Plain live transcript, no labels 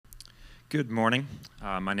Good morning.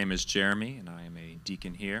 My name is Jeremy, and I am a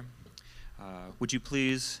deacon here. Would you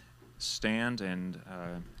please stand and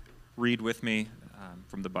read with me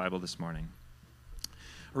from the Bible this morning?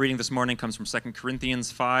 Our reading this morning comes from 2 Corinthians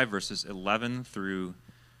 5, verses 11 through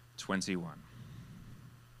 21.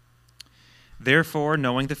 Therefore,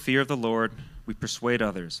 knowing the fear of the Lord, we persuade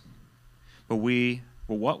others. But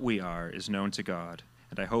what we are is known to God,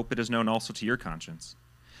 and I hope it is known also to your conscience.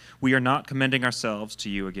 We are not commending ourselves to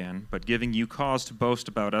you again, but giving you cause to boast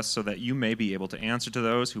about us so that you may be able to answer to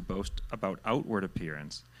those who boast about outward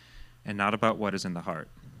appearance and not about what is in the heart.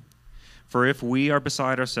 For if we are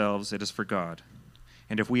beside ourselves, it is for God,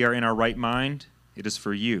 and if we are in our right mind, it is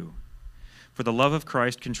for you. For the love of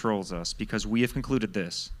Christ controls us, because we have concluded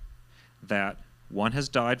this, that one has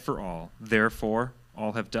died for all, therefore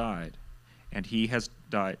all have died, and he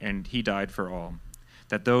died for all,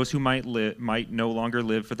 that those who might no longer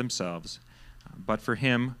live for themselves, but for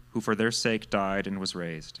him who for their sake died and was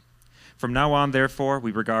raised. From now on, therefore,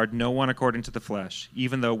 we regard no one according to the flesh,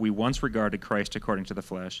 even though we once regarded Christ according to the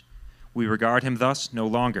flesh. We regard him thus no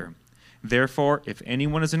longer. Therefore, if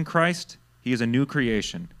anyone is in Christ, he is a new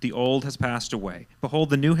creation. The old has passed away. Behold,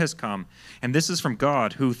 the new has come. And this is from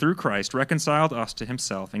God, who through Christ reconciled us to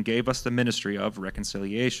himself and gave us the ministry of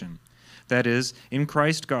reconciliation. That is, in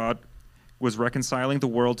Christ God was reconciling the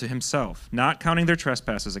world to himself, not counting their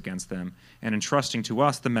trespasses against them, and entrusting to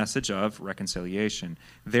us the message of reconciliation.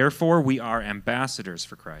 Therefore, we are ambassadors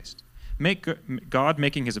for Christ, God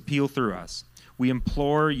making his appeal through us. We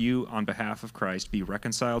implore you on behalf of Christ, be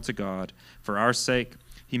reconciled to God. For our sake,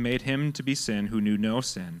 he made him to be sin who knew no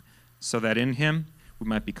sin, so that in him we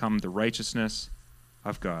might become the righteousness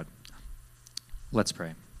of God. Let's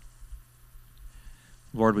pray.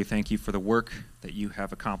 Lord, we thank you for the work that you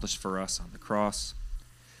have accomplished for us on the cross.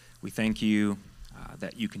 We thank you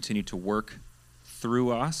that you continue to work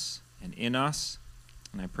through us and in us.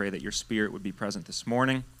 And I pray that your Spirit would be present this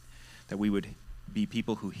morning, that we would be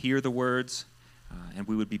people who hear the words, and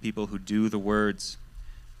we would be people who do the words.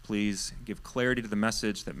 Please give clarity to the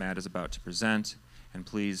message that Matt is about to present, and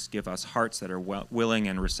please give us hearts that are willing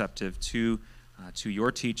and receptive to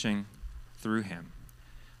your teaching through him.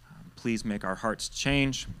 Please make our hearts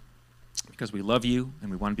change, because we love you and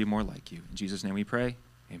we want to be more like you. In Jesus' name we pray,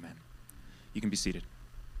 amen. You can be seated.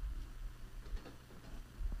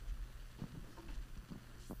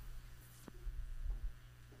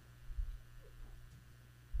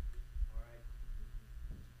 All right.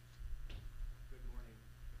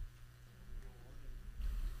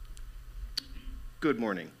 Good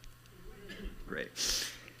morning. Great.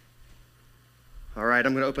 All right,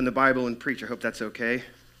 I'm going to open the Bible and preach. I hope that's okay.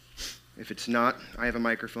 If it's not, I have a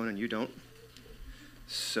microphone and you don't.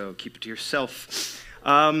 So keep it to yourself.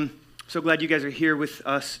 So glad you guys are here with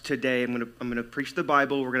us today. I'm going to preach the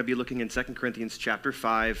Bible. We're going to be looking in 2 Corinthians chapter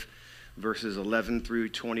 5, verses 11 through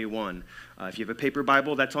 21. If you have a paper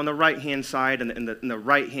Bible, that's on the right-hand side, and in the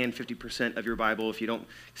right-hand 50% of your Bible. If you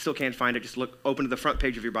still can't find it, just open to the front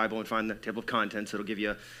page of your Bible and find the table of contents. It'll give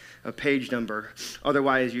you a page number.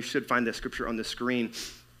 Otherwise, you should find the scripture on the screen.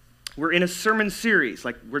 We're in a sermon series.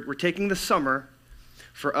 We're taking the summer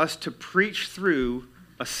for us to preach through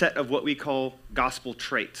a set of what we call gospel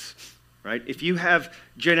traits, right? If you have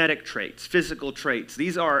genetic traits, physical traits,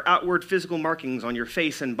 these are outward physical markings on your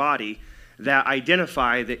face and body that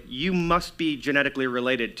identify that you must be genetically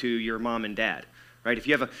related to your mom and dad, right? If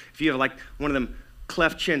you have like one of them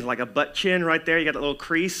cleft chins, like a butt chin right there, you got that little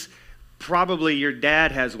crease, probably your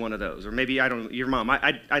dad has one of those, or maybe, I don't know, your mom.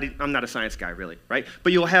 I'm not a science guy, really, right?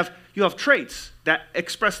 But you'll have traits that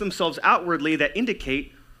express themselves outwardly that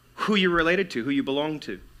indicate who you're related to, who you belong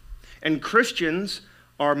to. And Christians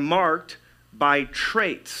are marked by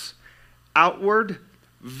traits, outward,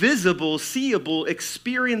 visible, seeable,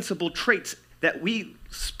 experienceable traits that we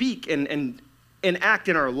speak and enact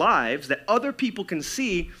in our lives that other people can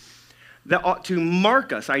see that ought to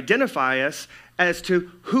mark us, identify us as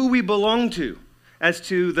to who we belong to, as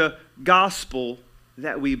to the gospel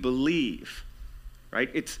that we believe, right?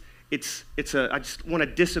 I just want to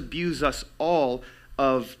disabuse us all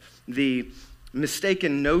of the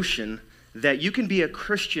mistaken notion that you can be a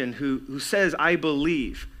Christian who says, I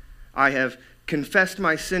believe. I have confessed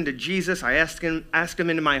my sin to Jesus. I asked him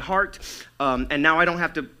into my heart, and now I don't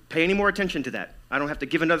have to pay any more attention to that. I don't have to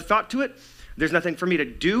give another thought to it. There's nothing for me to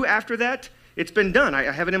do after that. It's been done. I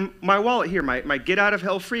have it in my wallet here, my get out of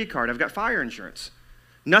hell free card. I've got fire insurance.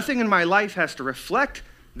 Nothing in my life has to reflect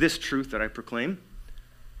this truth that I proclaim.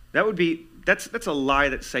 That's a lie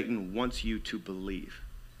that Satan wants you to believe.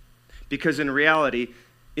 Because in reality,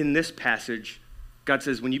 in this passage, God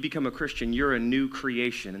says when you become a Christian, you're a new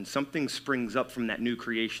creation, and something springs up from that new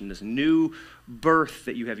creation, this new birth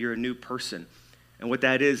that you have. You're a new person. And what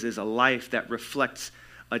that is a life that reflects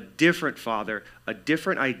a different Father, a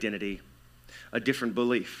different identity, a different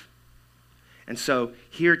belief. And so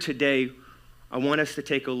here today, I want us to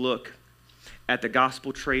take a look at the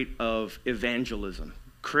gospel trait of evangelism.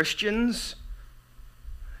 Christians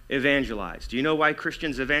evangelize. Do you know why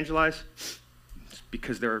Christians evangelize? It's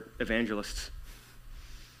because they're evangelists.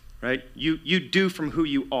 Right? You do from who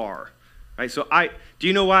you are. Right? So do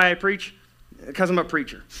you know why I preach? Because I'm a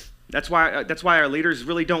preacher. That's why our leaders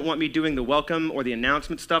really don't want me doing the welcome or the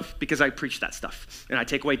announcement stuff, because I preach that stuff and I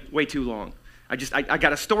take way too long. I got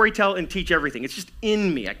to storytell and teach everything. It's just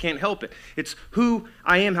in me. I can't help it. It's who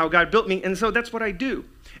I am, how God built me, and so that's what I do.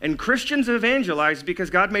 And Christians evangelize because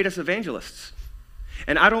God made us evangelists.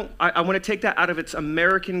 And I want to take that out of its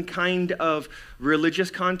American kind of religious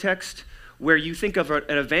context, where you think of an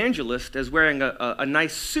evangelist as wearing a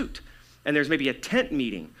nice suit, and there's maybe a tent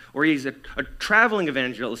meeting, or he's a traveling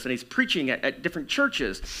evangelist, and he's preaching at different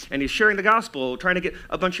churches, and he's sharing the gospel, trying to get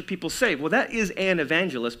a bunch of people saved. Well, that is an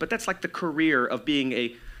evangelist, but that's like the career of being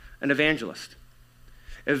an evangelist.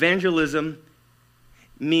 Evangelism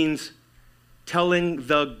means telling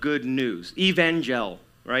the good news. Evangel,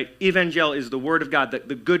 right? Evangel is the word of God,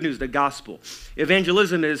 the good news, the gospel.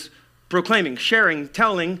 Evangelism is proclaiming, sharing,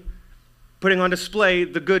 telling, putting on display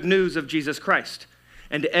the good news of Jesus Christ.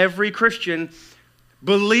 And every Christian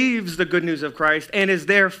believes the good news of Christ and is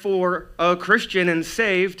therefore a Christian and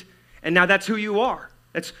saved, and now that's who you are.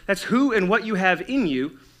 That's who and what you have in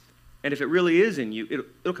you, and if it really is in you,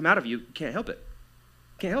 it'll come out of you. You can't help it.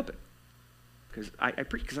 Can't help it. Because I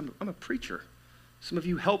preach because I'm a preacher. Some of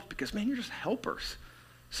you help because, man, you're just helpers.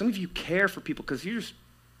 Some of you care for people because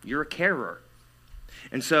you're a carer.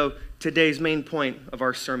 And so today's main point of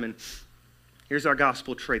our sermon, here's our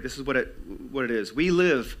gospel trait. This is what it is. We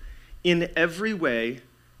live in every way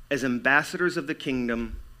as ambassadors of the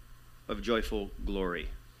kingdom of joyful glory.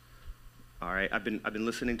 All right, I've been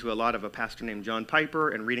listening to a lot of a pastor named John Piper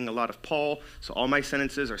and reading a lot of Paul, so all my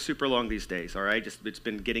sentences are super long these days, all right? It's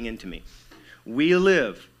been getting into me. We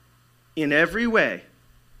live in every way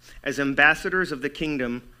as ambassadors of the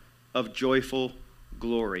kingdom of joyful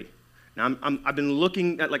glory. Now, I've been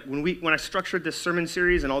looking at, like, when I structured this sermon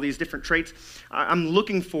series and all these different traits, I'm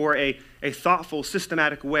looking for a thoughtful,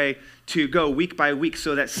 systematic way to go week by week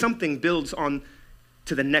so that something builds on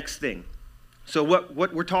to the next thing. So what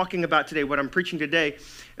we're talking about today, what I'm preaching today,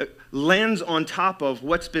 lands on top of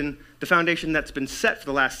what's been the foundation that's been set for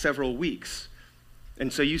the last several weeks.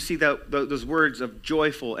 And so you see those words of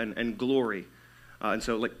joyful and glory. And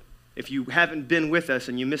so, like, if you haven't been with us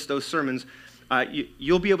and you missed those sermons,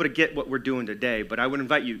 you'll be able to get what we're doing today. But I would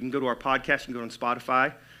invite you, you can go to our podcast, you can go on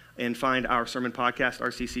Spotify and find our sermon podcast,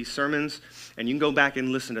 RCC Sermons, and you can go back and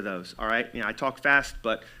listen to those, all right? You know, I talk fast,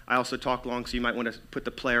 but I also talk long, so you might want to put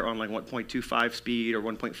the player on like 1.25 speed or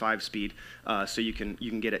 1.5 speed so you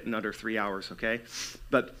can get it in under 3 hours, okay?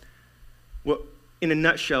 But in a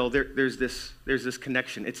nutshell, there's this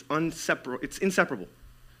connection. It's inseparable.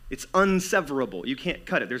 It's unseverable. You can't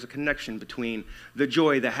cut it. There's a connection between the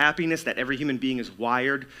joy, the happiness that every human being is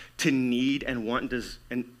wired to need and want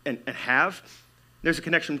and have. There's a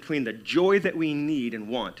connection between the joy that we need and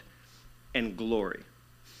want and glory.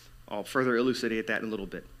 I'll further elucidate that in a little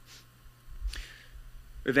bit.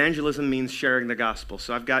 Evangelism means sharing the gospel.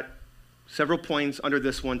 So I've got several points under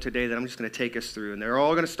this one today that I'm just going to take us through. And they're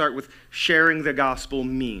all going to start with sharing the gospel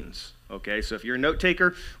means. Okay, so if you're a note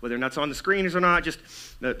taker, whether or not it's on the screens or not, just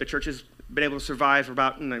the church has been able to survive for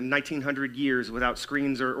about 1,900 years without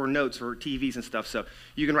screens or notes or TVs and stuff. So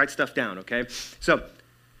you can write stuff down, okay? So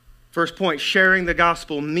first point, sharing the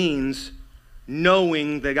gospel means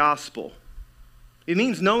knowing the gospel. It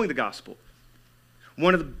means knowing the gospel.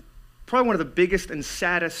 Probably one of the biggest and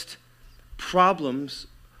saddest problems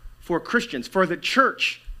for Christians, for the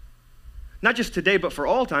church, not just today, but for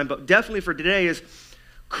all time, but definitely for today, is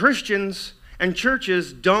Christians and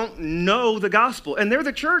churches don't know the gospel, and they're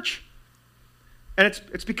the church. And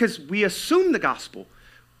it's because we assume the gospel.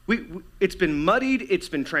 It's been muddied, it's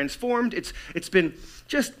been transformed, it's been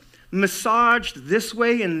just massaged this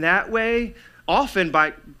way and that way, often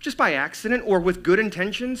by accident or with good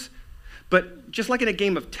intentions. But just like in a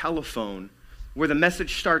game of telephone, where the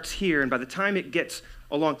message starts here, and by the time it gets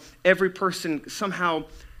along, every person somehow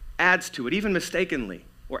adds to it, even mistakenly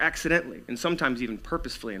or accidentally, and sometimes even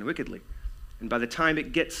purposefully and wickedly. And by the time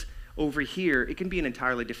it gets over here, it can be an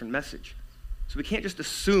entirely different message. So we can't just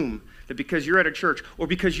assume that because you're at a church, or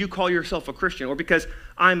because you call yourself a Christian, or because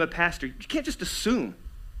I'm a pastor, you can't just assume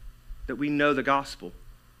that we know the gospel.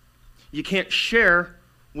 You can't share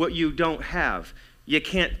what you don't have. You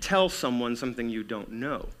can't tell someone something you don't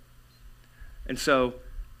know. And so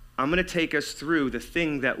I'm going to take us through the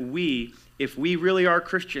thing that we, if we really are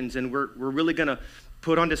Christians and we're really going to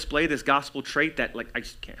put on display this gospel trait that, like, I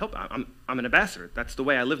just can't help it. I'm an ambassador. That's the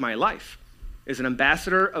way I live my life, is an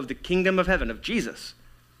ambassador of the kingdom of heaven, of Jesus.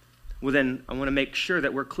 Well, then I want to make sure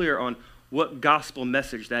that we're clear on what gospel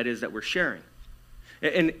message that is that we're sharing.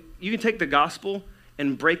 And you can take the gospel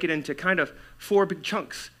and break it into kind of 4 big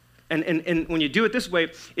chunks. And when you do it this way,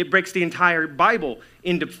 it breaks the entire Bible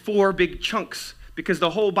into 4 big chunks, because the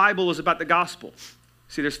whole Bible is about the gospel.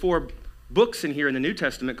 See, there's 4 books in here in the New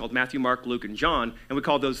Testament called Matthew, Mark, Luke, and John, and we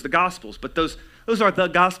call those the Gospels. But those are the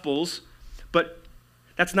Gospels, but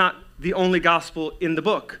that's not the only gospel in the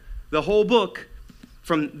book. The whole book,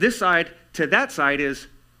 from this side to that side, is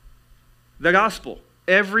the gospel.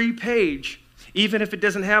 Every page, even if it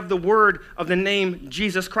doesn't have the word of the name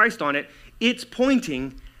Jesus Christ on it, it's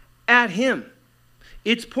pointing at him.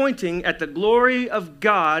 It's pointing at the glory of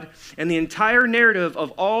God and the entire narrative of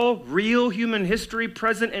all real human history,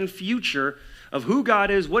 present and future, of who God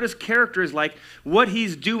is, what his character is like, what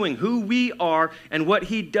he's doing, who we are, and what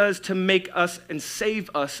he does to make us and save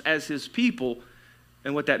us as his people,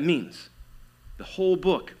 and what that means. The whole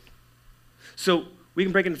book. So we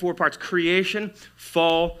can break it into 4 parts: creation,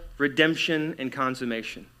 fall, redemption, and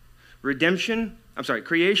consummation. Creation,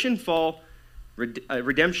 fall,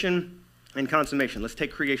 redemption, and consummation. Let's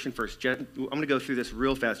take creation first. I'm going to go through this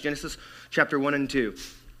real fast. Genesis chapter 1 and 2.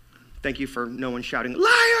 Thank you for no one shouting,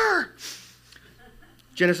 liar!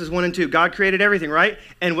 Genesis 1 and 2. God created everything, right?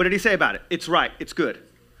 And what did he say about it? It's right. It's good.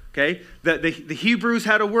 Okay? The Hebrews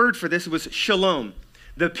had a word for this. It was shalom.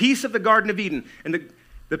 The peace of the Garden of Eden. And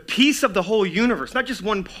the peace of the whole universe. Not just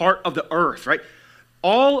one part of the earth, right?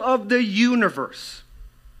 All of the universe.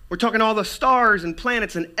 We're talking all the stars and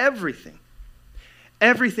planets and everything.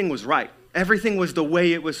 Everything was right. Everything was the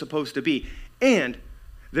way it was supposed to be. And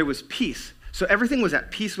there was peace. So everything was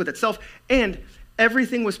at peace with itself, and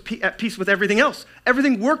everything was at peace with everything else.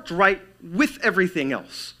 Everything worked right with everything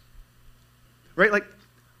else. Right?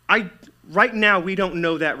 Right now, we don't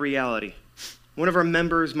know that reality. One of our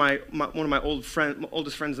members, one of my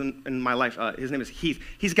oldest friends in my life, his name is Heath.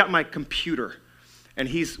 He's got my computer, and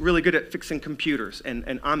he's really good at fixing computers,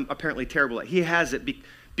 and I'm apparently terrible at it. He has it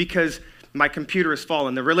because my computer has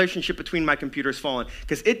fallen. The relationship between my computer has fallen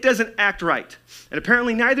because it doesn't act right. And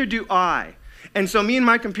apparently neither do I. And so me and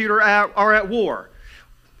my computer are at war.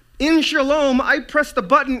 In Shalom, I press the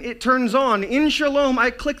button, it turns on. In Shalom, I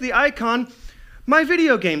click the icon, my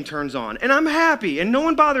video game turns on. And I'm happy, and no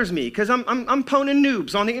one bothers me because I'm poning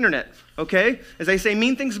noobs on the internet, okay? As they say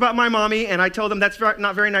mean things about my mommy, and I tell them that's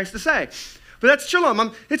not very nice to say. But that's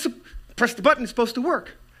Shalom. Press the button, it's supposed to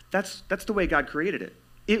work. That's the way God created it.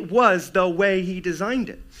 It was the way he designed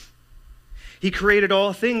it. He created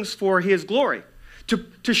all things for his glory,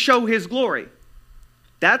 to show his glory.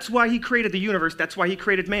 That's why he created the universe. That's why he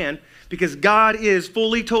created man, because God is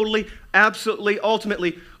fully, totally, absolutely,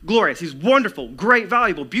 ultimately glorious. He's wonderful, great,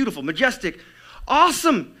 valuable, beautiful, majestic,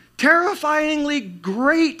 awesome, terrifyingly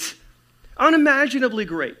great, unimaginably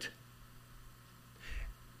great.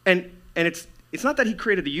 And it's not that he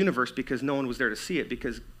created the universe because no one was there to see it,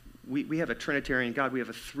 because we have a Trinitarian God. We have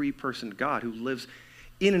a 3-person God who lives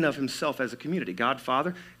in and of himself as a community. God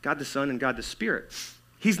Father, God the Son, and God the Spirit.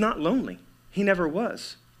 He's not lonely. He never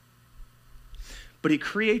was. But he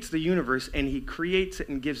creates the universe, and he creates it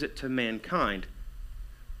and gives it to mankind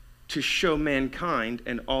to show mankind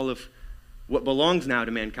and all of what belongs now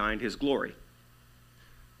to mankind, his glory.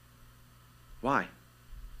 Why?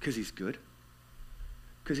 Because he's good.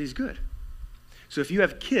 Because he's good. So if you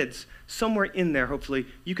have kids, somewhere in there, hopefully,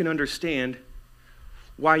 you can understand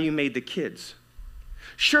why you made the kids.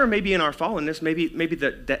 Sure, maybe in our fallenness, maybe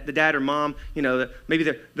the dad or mom,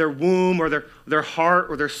 maybe their womb or their heart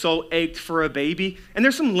or their soul ached for a baby, and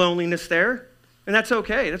there's some loneliness there, and that's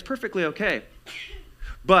okay. That's perfectly okay.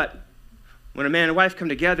 But when a man and wife come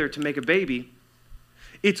together to make a baby,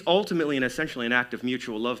 it's ultimately and essentially an act of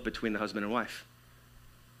mutual love between the husband and wife.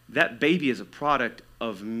 That baby is a product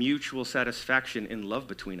of mutual satisfaction in love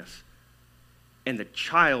between us. And the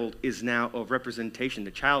child is now a representation.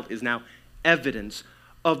 The child is now evidence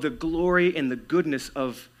of the glory and the goodness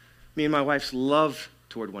of me and my wife's love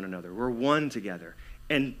toward one another. We're one together.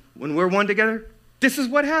 And when we're one together, this is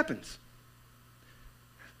what happens.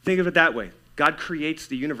 Think of it that way. God creates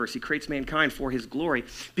the universe. He creates mankind for his glory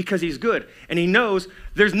because he's good. And he knows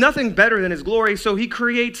there's nothing better than his glory, so he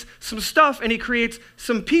creates some stuff and he creates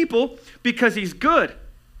some people because he's good.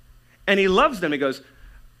 And he loves them. He goes,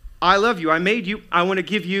 I love you. I made you. I want to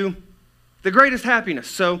give you the greatest happiness.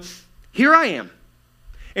 So Here I am.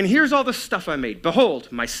 And here's all the stuff I made.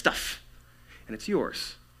 Behold, my stuff. And it's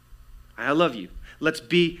yours. I love you. Let's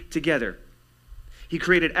be together. He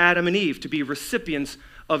created Adam and Eve to be recipients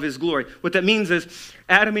of his glory. What that means is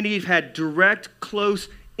Adam and Eve had direct, close,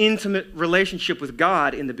 intimate relationship with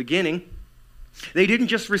God in the beginning. They didn't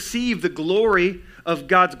just receive the glory of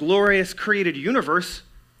God's glorious created universe.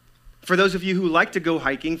 For those of you who like to go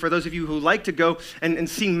hiking, for those of you who like to go and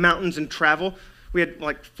see mountains and travel, we had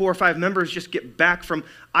like 4 or 5 members just get back from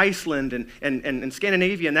Iceland and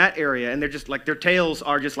Scandinavia and that area, and they're just like, their tales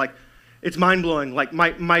are just like, it's mind-blowing. Like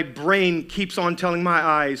my brain keeps on telling my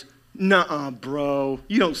eyes, nuh-uh, bro,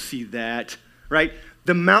 you don't see that, right?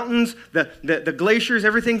 The mountains, the glaciers,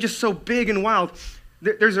 everything just so big and wild.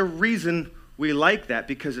 There's a reason we like that,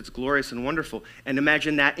 because it's glorious and wonderful. And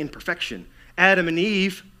imagine that in perfection. Adam and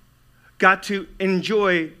Eve got to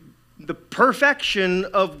enjoy the perfection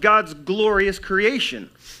of God's glorious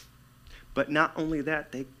creation. But not only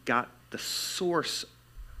that, they got the source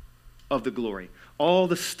of the glory. All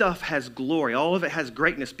the stuff has glory. All of it has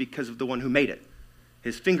greatness because of the one who made it.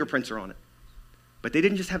 His fingerprints are on it. But they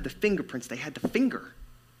didn't just have the fingerprints, they had the finger.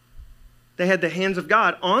 They had the hands of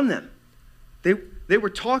God on them. They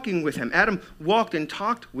were talking with him. Adam walked and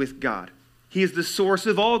talked with God. He is the source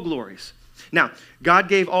of all glories. Now, God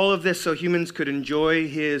gave all of this so humans could enjoy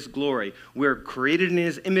his glory. We're created in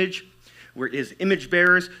his image. We're his image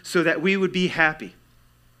bearers so that we would be happy.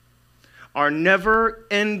 Our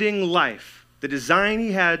never-ending life, the design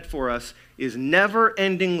he had for us, is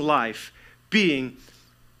never-ending life, being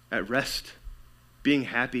at rest, being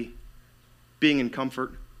happy, being in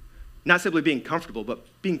comfort. Not simply being comfortable, but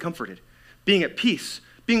being comforted. Being at peace,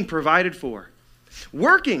 being provided for.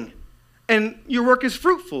 Working, and your work is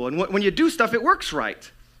fruitful. And when you do stuff, it works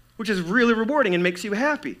right, which is really rewarding and makes you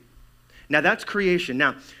happy. Now, that's creation.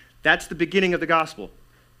 Now, that's the beginning of the gospel.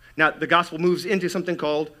 Now, the gospel moves into something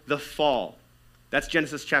called the fall. That's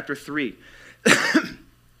Genesis chapter 3.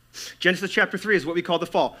 Genesis chapter 3 is what we call the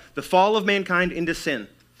fall of mankind into sin.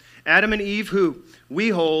 Adam and Eve, who we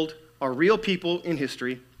hold are real people in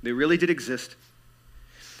history, they really did exist.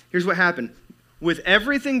 Here's what happened. With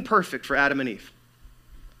everything perfect for Adam and Eve,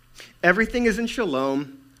 everything is in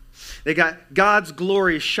shalom. They got God's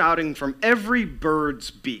glory shouting from every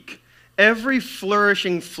bird's beak, every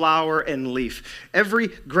flourishing flower and leaf, every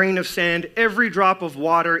grain of sand, every drop of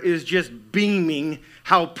water is just beaming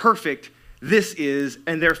how perfect this is,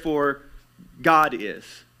 and therefore God is.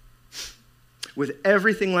 With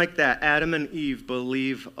everything like that, Adam and Eve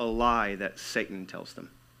believe a lie that Satan tells them.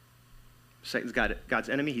 Satan's God's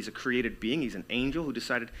enemy. He's a created being. He's an angel who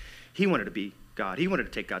decided he wanted to be God. He wanted to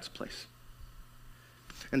take God's place.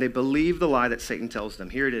 And they believe the lie that Satan tells them.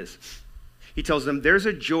 Here it is. He tells them, there's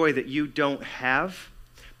a joy that you don't have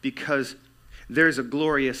because there's a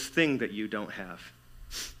glorious thing that you don't have.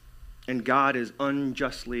 And God is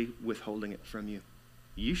unjustly withholding it from you.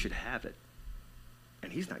 You should have it.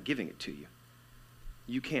 And he's not giving it to you.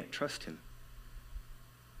 You can't trust him.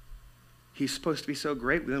 He's supposed to be so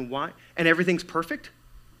great, then why? And everything's perfect?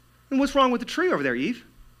 And what's wrong with the tree over there, Eve?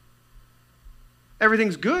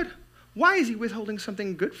 Everything's good. Why is he withholding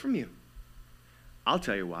something good from you? I'll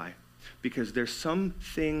tell you why. Because there's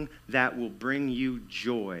something that will bring you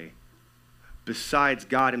joy besides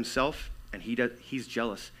God himself, and he's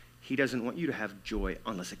jealous. He doesn't want you to have joy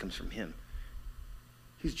unless it comes from him.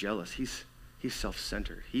 He's jealous. He's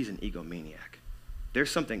self-centered. He's an egomaniac. There's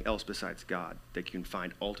something else besides God that you can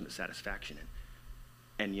find ultimate satisfaction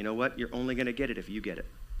in. And you know what? You're only going to get it if you get it.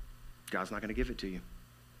 God's not going to give it to you.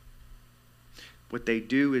 What they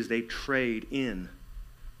do is they trade in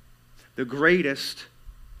the greatest,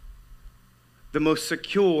 the most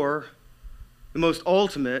secure, the most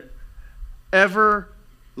ultimate, ever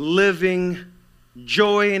living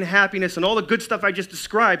joy and happiness and all the good stuff I just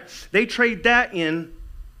described. They trade that in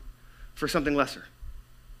for something lesser.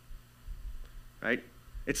 Right?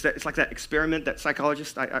 It's like that experiment that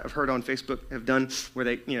psychologists I've heard on Facebook have done where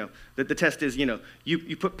they, the test is,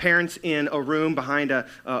 you put parents in a room behind a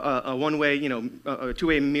one-way, a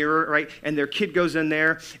two-way mirror, right? And their kid goes in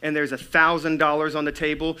there and there's $1,000 on the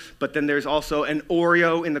table, but then there's also an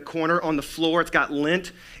Oreo in the corner on the floor. It's got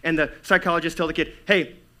lint. And the psychologists tell the kid,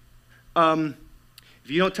 hey, if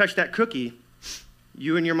you don't touch that cookie,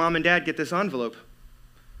 you and your mom and dad get this envelope.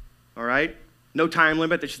 All right? No time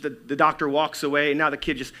limit. The doctor walks away, and now the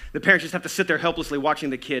parents just have to sit there helplessly watching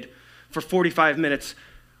the kid for 45 minutes,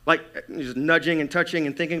 like just nudging and touching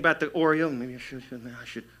and thinking about the Oreo. Maybe I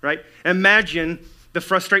should, right? Imagine the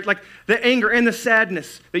frustration, like the anger and the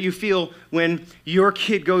sadness that you feel when your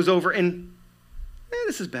kid goes over and,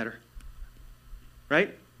 this is better,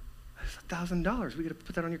 right? $1,000. We could have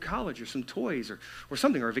put that on your college or some toys or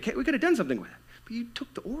something, or a vacation. We could have done something with it. But you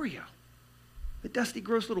took the Oreo, the dusty,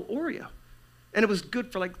 gross little Oreo, and it was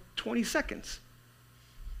good for like 20 seconds.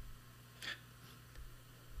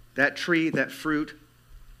 That tree, that fruit,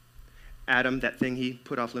 Adam, that thing he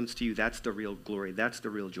put off limits to you, that's the real glory. That's the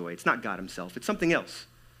real joy. It's not God himself. It's something else.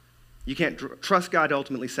 You can't trust God to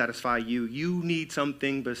ultimately satisfy you. You need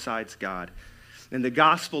something besides God. And the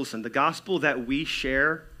gospel, listen, the gospel that we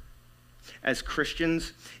share as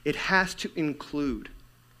Christians, it has to include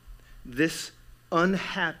this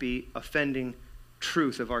unhappy, offending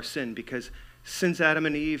truth of our sin, because since Adam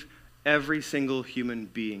and Eve, every single human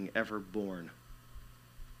being ever born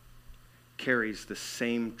carries the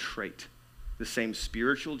same trait, the same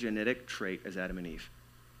spiritual genetic trait as Adam and Eve.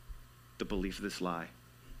 The belief of this lie,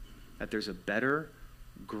 that there's a better,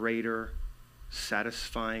 greater,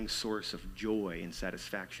 satisfying source of joy and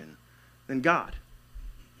satisfaction than God.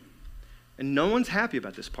 And no one's happy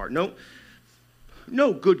about this part.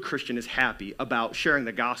 No good Christian is happy about sharing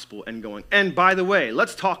the gospel and going, and by the way,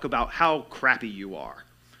 let's talk about how crappy you are.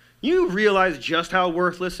 You realize just how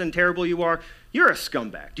worthless and terrible you are? You're a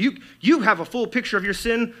scumbag. You have a full picture of your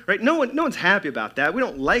sin, right? No one's happy about that. We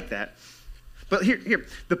don't like that. But here,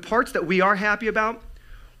 the parts that we are happy about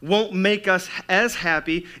won't make us as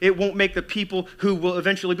happy. It won't make the people who will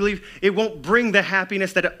eventually believe. It won't bring the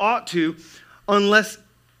happiness that it ought to unless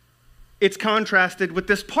it's contrasted with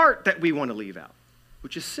this part that we want to leave out,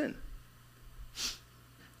 which is sin.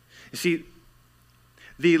 You see,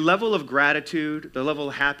 the level of gratitude, the level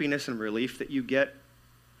of happiness and relief that you get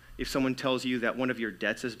if someone tells you that one of your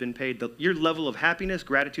debts has been paid, your level of happiness,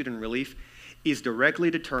 gratitude, and relief is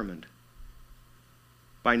directly determined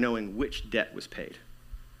by knowing which debt was paid.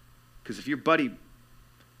 Because if your buddy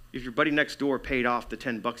next door paid off the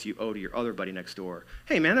 $10 you owe to your other buddy next door,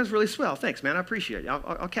 hey man, that's really swell. Thanks, man. I appreciate it.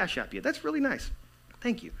 I'll cash app you. That's really nice.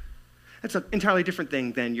 Thank you. That's an entirely different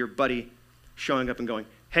thing than your buddy showing up and going,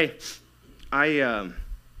 hey, I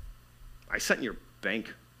sent in your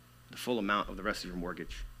bank the full amount of the rest of your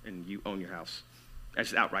mortgage, and you own your house.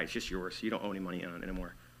 That's outright. It's just yours. You don't owe any money on it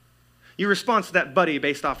anymore. Your response to that buddy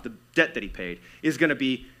based off the debt that he paid is going to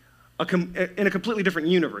be in a completely different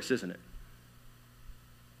universe, isn't it?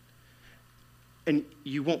 And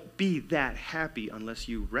you won't be that happy unless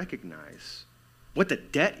you recognize what the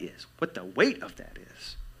debt is, what the weight of that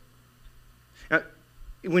is. Now,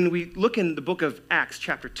 when we look in the book of Acts,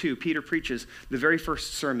 chapter 2, Peter preaches the very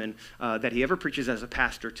first sermon that he ever preaches as a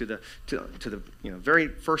pastor to the very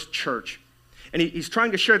first church. And he's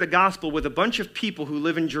trying to share the gospel with a bunch of people who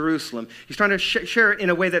live in Jerusalem. He's trying to share it in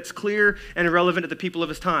a way that's clear and relevant to the people of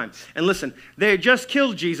his time. And listen, they had just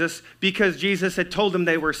killed Jesus because Jesus had told them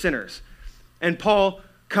they were sinners. And Paul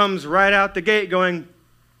comes right out the gate going,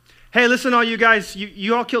 hey, listen, all you guys,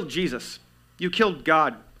 you all killed Jesus. You killed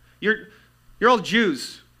God. You're all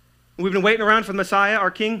Jews. We've been waiting around for the Messiah,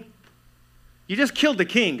 our king. You just killed the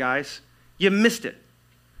king, guys. You missed it.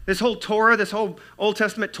 This whole Torah, this whole Old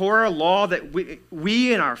Testament Torah law that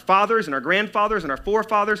we and our fathers and our grandfathers and our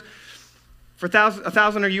forefathers for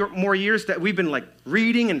 1,000 or more years that we've been like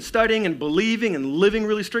reading and studying and believing and living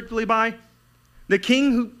really strictly by. The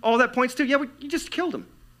king who all that points to, you just killed him.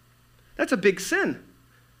 That's a big sin.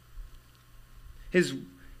 He's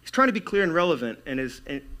trying to be clear and relevant,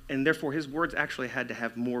 and therefore his words actually had to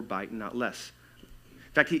have more bite and not less.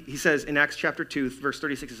 In fact, he says in Acts chapter 2, verse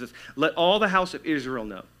 36, it says, let all the house of Israel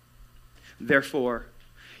know. Therefore,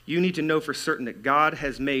 you need to know for certain that God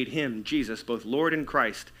has made him, Jesus, both Lord and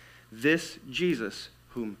Christ, this Jesus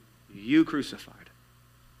whom you crucified.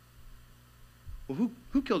 Well,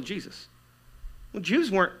 who killed Jesus? Well,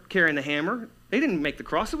 Jews weren't carrying the hammer. They didn't make the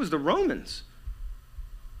cross. It was the Romans.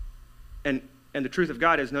 And the truth of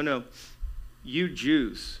God is, no, you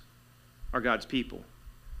Jews are God's people,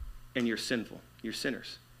 and you're sinful. You're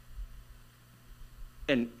sinners.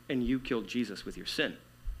 And you killed Jesus with your sin.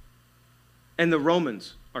 And the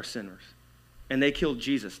Romans are sinners. And they killed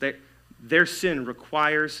Jesus. Their sin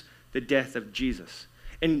requires the death of Jesus.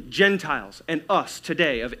 And Gentiles and us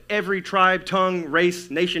today, of every tribe, tongue,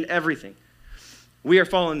 race, nation, everything, we are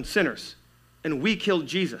fallen sinners. And we killed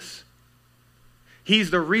Jesus.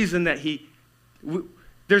 He's the reason that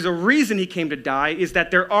there's a reason he came to die, is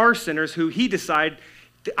that there are sinners who he decided,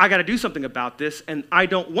 I got to do something about this, and I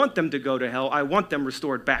don't want them to go to hell. I want them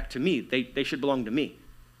restored back to me. They should belong to me.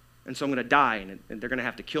 And so I'm going to die, and they're going to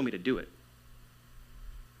have to kill me to do it.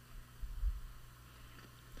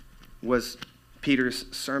 Was Peter's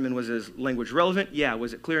sermon, was his language relevant? Yeah.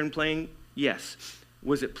 Was it clear and plain? Yes.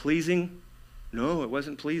 Was it pleasing? No, it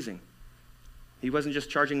wasn't pleasing. He wasn't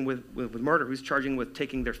just charging with murder. He was charging with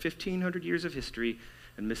taking their 1,500 years of history,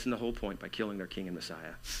 and missing the whole point by killing their king and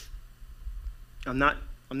Messiah. I'm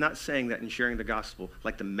not saying that in sharing the gospel,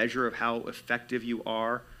 like the measure of how effective you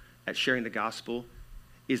are at sharing the gospel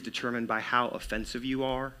is determined by how offensive you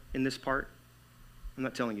are in this part. I'm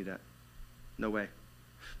not telling you that. No way.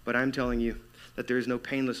 But I'm telling you that there is no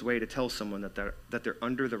painless way to tell someone that they're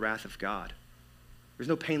under the wrath of God. There's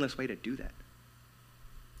no painless way to do that.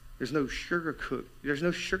 There's no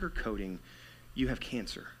sugarcoating you have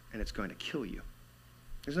cancer and it's going to kill you.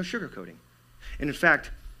 There's no sugarcoating. And in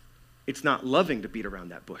fact, it's not loving to beat around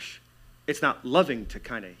that bush. It's not loving to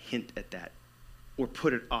kind of hint at that or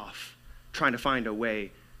put it off, trying to find a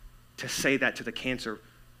way to say that to the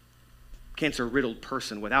cancer-riddled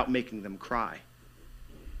person without making them cry,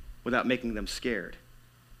 without making them scared.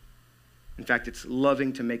 In fact, it's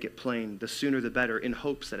loving to make it plain, the sooner the better, in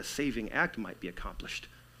hopes that a saving act might be accomplished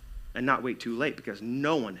and not wait too late, because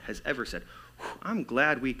no one has ever said, I'm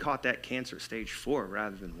glad we caught that cancer stage 4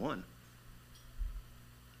 rather than 1.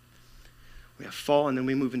 We have fall, and then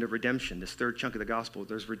we move into redemption. This third chunk of the gospel,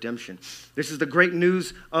 there's redemption. This is the great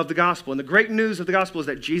news of the gospel. And the great news of the gospel is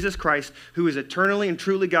that Jesus Christ, who is eternally and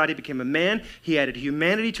truly God, he became a man. He added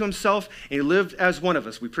humanity to himself, and he lived as one of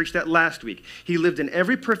us. We preached that last week. He lived in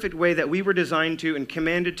every perfect way that we were designed to and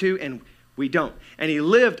commanded to, and we don't. And he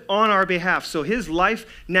lived on our behalf. So his life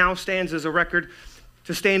now stands as a record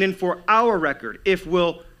to stand in for our record if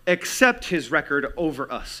we'll accept his record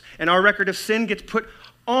over us. And our record of sin gets put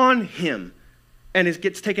on him. And it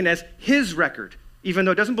gets taken as his record. Even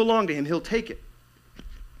though it doesn't belong to him, he'll take it.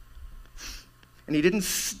 And he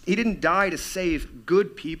didn't die to save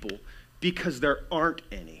good people because there aren't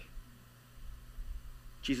any.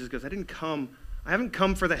 Jesus goes, I haven't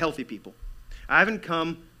come for the healthy people. I haven't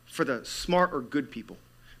come for the smart or good people.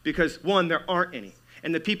 Because, one, there aren't any.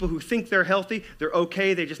 And the people who think they're healthy, they're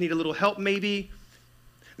okay, they just need a little help maybe.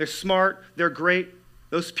 They're smart, they're great.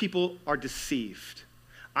 Those people are deceived.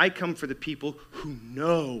 I come for the people who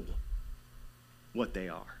know what they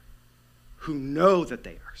are, who know that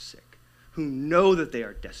they are sick, who know that they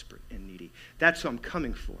are desperate and needy. That's who I'm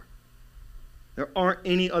coming for. There aren't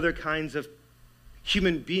any other kinds of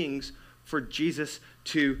human beings for Jesus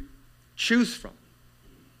to choose from.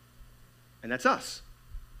 And that's us.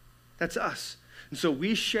 That's us. And so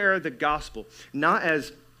we share the gospel not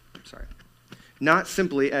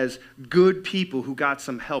simply as good people who got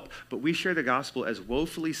some help, but we share the gospel as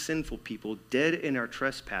woefully sinful people, dead in our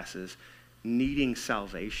trespasses, needing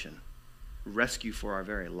salvation, rescue for our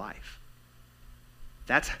very life.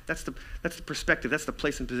 That's the perspective, that's the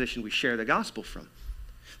place and position we share the gospel from.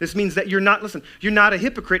 This means that you're not a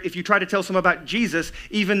hypocrite if you try to tell someone about Jesus,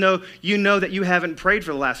 even though you know that you haven't prayed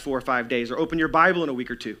for the last 4 or 5 days or opened your Bible in a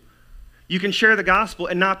week or 2. You can share the gospel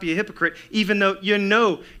and not be a hypocrite, even though you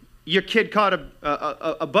know your kid caught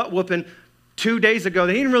a butt whooping 2 days ago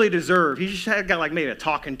that he didn't really deserve. He just got like maybe a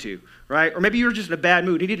talking to, right? Or maybe you were just in a bad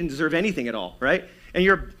mood. He didn't deserve anything at all, right? And you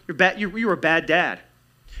were a bad dad.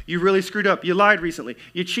 You really screwed up. You lied recently.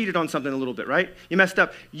 You cheated on something a little bit, right? You messed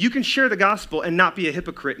up. You can share the gospel and not be a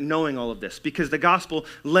hypocrite knowing all of this, because the gospel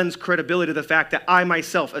lends credibility to the fact that I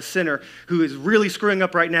myself, a sinner who is really screwing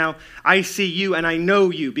up right now, I see you and I know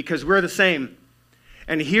you because we're the same.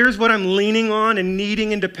 And here's what I'm leaning on and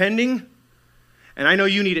needing and depending, and I know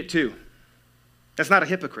you need it too. That's not a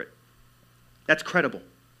hypocrite. That's credible.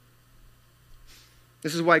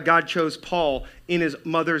 This is why God chose Paul in his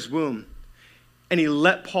mother's womb, and he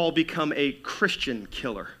let Paul become a Christian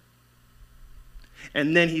killer.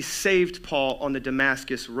 And then he saved Paul on the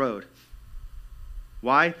Damascus road.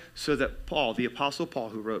 Why? So that Paul, the Apostle Paul,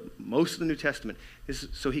 who wrote most of the New Testament,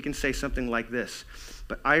 so he can say something like this: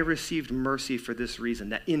 but I received mercy for this reason,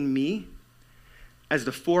 that in me, as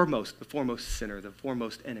the foremost sinner, the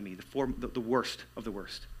foremost enemy, the worst of the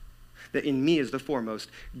worst, that in me as the foremost,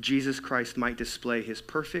 Jesus Christ might display his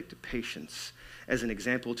perfect patience as an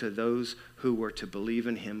example to those who were to believe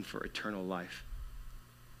in him for eternal life.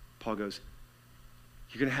 Paul goes,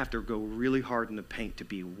 you're going to have to go really hard in the paint to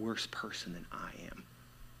be a worse person than I am.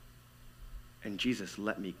 And Jesus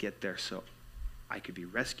let me get there so I could be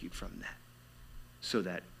rescued from that, so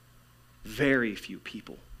that very few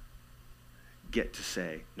people get to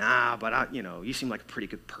say, nah, but you seem like a pretty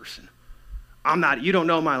good person. I'm not, you don't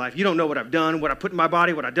know my life. You don't know what I've done, what I put in my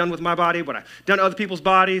body, what I've done with my body, what I've done to other people's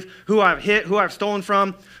bodies, who I've hit, who I've stolen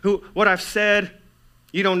from, what I've said.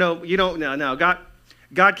 You don't know, no.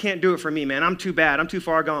 God can't do it for me, man. I'm too bad. I'm too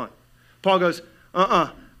far gone. Paul goes,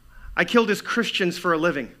 I killed his Christians for a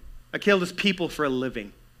living. I killed his people for a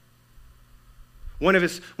living. One of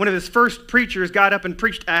his first preachers got up and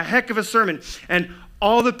preached a heck of a sermon, and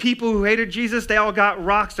all the people who hated Jesus, they all got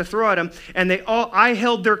rocks to throw at him, and I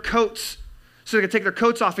held their coats so they could take their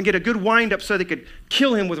coats off and get a good wind up so they could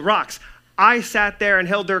kill him with rocks. I sat there and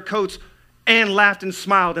held their coats and laughed and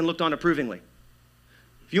smiled and looked on approvingly.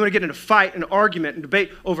 If you want to get in a fight, an argument, and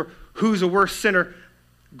debate over who's a worse sinner,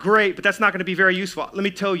 great, but that's not going to be very useful. Let me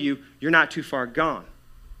tell you, you're not too far gone.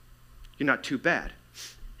 You're not too bad.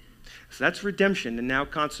 So that's redemption, and now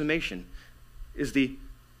consummation is the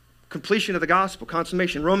completion of the gospel,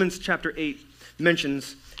 consummation. Romans chapter 8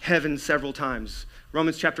 mentions heaven several times.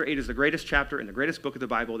 Romans chapter 8 is the greatest chapter in the greatest book of the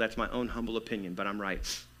Bible. That's my own humble opinion, but I'm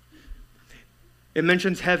right. It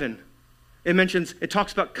mentions heaven. It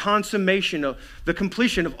talks about consummation of the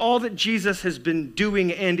completion of all that Jesus has been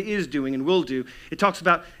doing and is doing and will do. It talks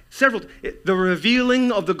about the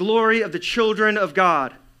revealing of the glory of the children of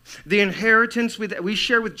God, the inheritance that we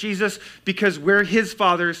share with Jesus because we're his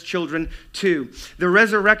Father's children too, the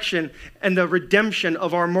resurrection and the redemption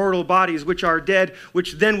of our mortal bodies, which are dead,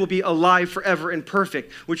 which then will be alive forever and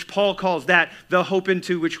perfect, which Paul calls that the hope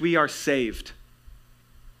into which we are saved.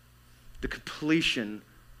 The completion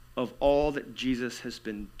of all that Jesus has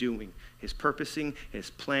been doing, his purposing, his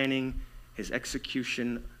planning, his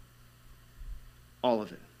execution, all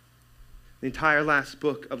of it. The entire last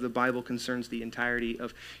book of the Bible concerns the entirety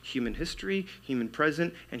of human history, human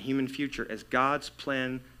present, and human future as God's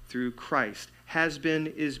plan through Christ has been,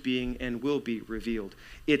 is being, and will be revealed.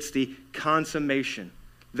 It's the consummation,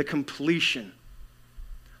 the completion.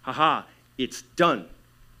 It's done.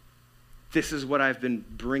 This is what I've been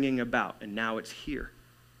bringing about, and now it's here.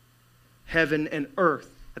 Heaven and earth.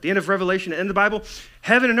 At the end of Revelation, at the end of the Bible,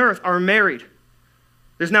 heaven and earth are married.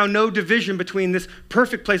 There's now no division between this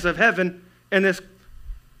perfect place of heaven and this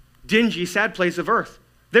dingy, sad place of earth.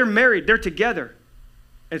 They're married. They're together.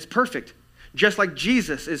 And it's perfect. Just like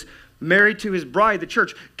Jesus is married to his bride, the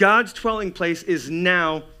church. God's dwelling place is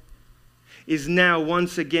now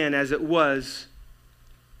once again as it was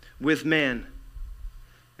with man.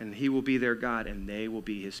 And he will be their God, and they will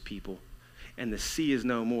be his people. And the sea is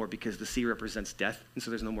no more because the sea represents death, and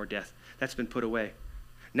so there's no more death. That's been put away.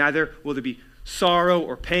 Neither will there be sorrow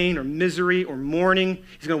or pain or misery or mourning.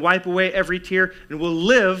 He's going to wipe away every tear, and we'll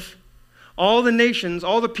live, all the nations,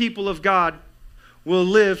 all the people of God will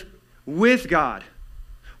live with God,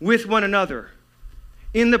 with one another,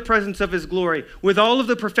 in the presence of his glory, with all of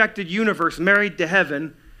the perfected universe married to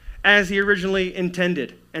heaven as he originally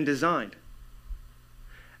intended and designed.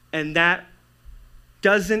 And that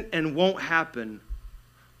doesn't and won't happen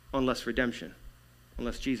unless redemption,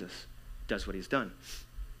 unless Jesus does what he's done.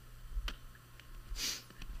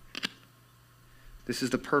 This is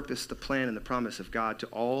the purpose, the plan, and the promise of God to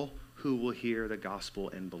all who will hear the gospel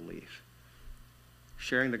and believe.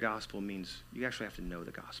 Sharing the gospel means you actually have to know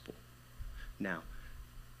the gospel. Now,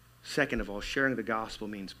 second of all, sharing the gospel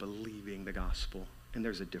means believing the gospel, and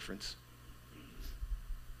there's a difference.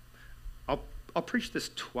 I'll preach this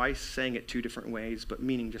twice, saying it two different ways, but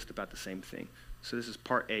meaning just about the same thing. So this is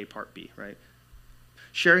part A, part B, right?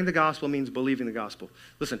 Sharing the gospel means believing the gospel.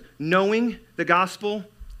 Listen, knowing the gospel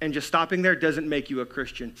and just stopping there doesn't make you a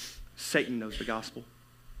Christian. Satan knows the gospel.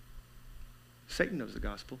 Satan knows the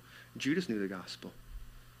gospel. Judas knew the gospel.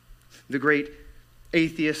 The great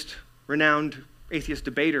atheist, renowned atheist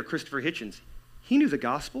debater, Christopher Hitchens, he knew the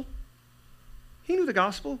gospel. He knew the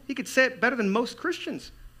gospel. He could say it better than most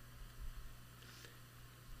Christians.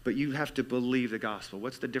 But you have to believe the gospel.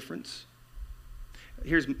 What's the difference?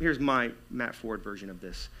 Here's my Matt Ford version of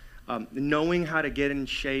this. Knowing how to get in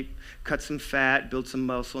shape, cut some fat, build some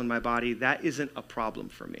muscle in my body, that isn't a problem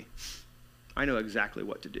for me. I know exactly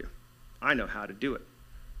what to do. I know how to do it.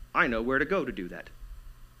 I know where to go to do that.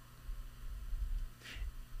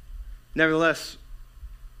 Nevertheless,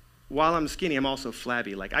 while I'm skinny, I'm also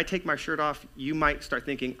flabby. Like, I take my shirt off, you might start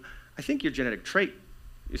thinking, I think your genetic trait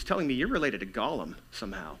is telling me you're related to Gollum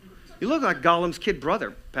somehow. You look like Gollum's kid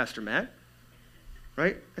brother, Pastor Matt.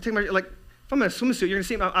 Right? I take my, like, if I'm in a swimsuit, you're going to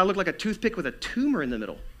see I look like a toothpick with a tumor in the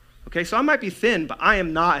middle. Okay, so I might be thin, but I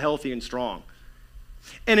am not healthy and strong.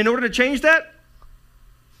 And in order to change that,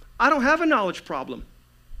 I don't have a knowledge problem.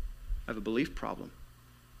 I have a belief problem.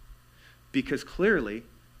 Because clearly,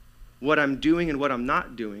 what I'm doing and what I'm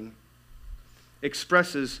not doing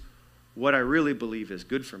expresses what I really believe is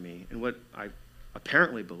good for me, and what I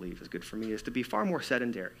apparently believe is good for me is to be far more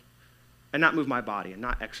sedentary and not move my body and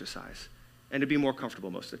not exercise and to be more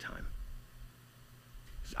comfortable most of the time.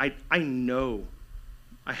 I know,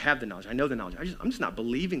 I have the knowledge. I know the knowledge. I'm just not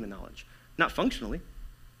believing the knowledge, not functionally.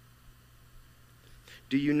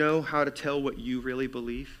 Do you know how to tell what you really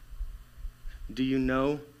believe? Do you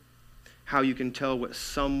know how you can tell what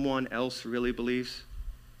someone else really believes?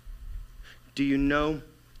 Do you know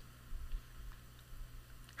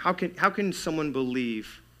how can someone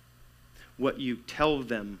believe what you tell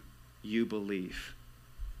them you believe,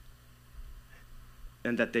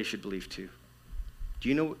 and that they should believe too. Do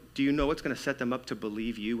you know what's going to set them up to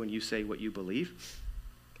believe you when you say what you believe,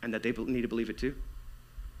 and that they need to believe it too?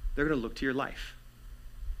 They're going to look to your life.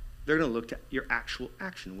 They're going to look to your actual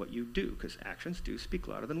action, what you do, because actions do speak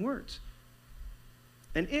louder than words.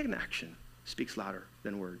 And inaction speaks louder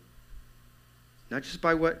than word. Not just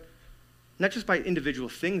by individual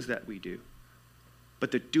things that we do,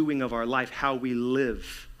 but the doing of our life, how we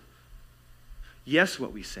live. Yes,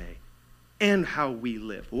 what we say, and how we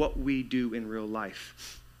live, what we do in real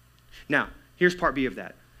life. Now, here's part B of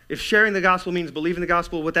that. If sharing the gospel means believing the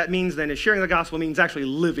gospel, what that means then is sharing the gospel means actually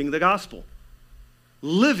living the gospel.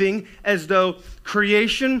 Living as though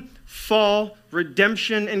creation, fall,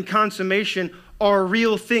 redemption, and consummation are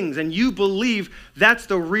real things, and you believe that's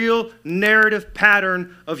the real narrative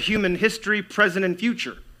pattern of human history, present and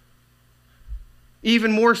future.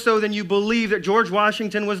 Even more so than you believe that George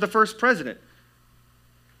Washington was the first president.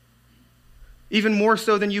 Even more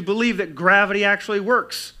so than you believe that gravity actually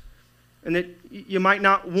works, and that you might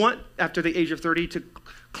not want, after the age of 30, to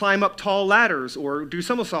climb up tall ladders or do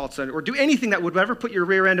somersaults or do anything that would ever put your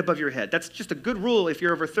rear end above your head. That's just a good rule if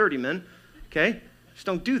you're over 30, men. Okay? Just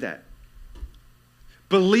don't do that.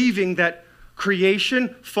 Believing that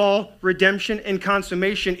creation, fall, redemption, and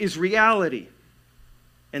consummation is reality,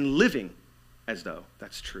 and living as though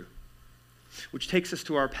that's true. Which takes us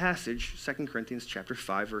to our passage, 2 Corinthians chapter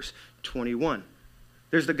 5, verse 21.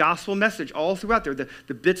 There's the gospel message all throughout there.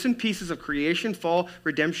 The bits and pieces of creation, fall,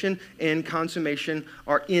 redemption, and consummation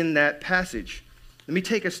are in that passage. Let me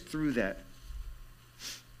take us through that.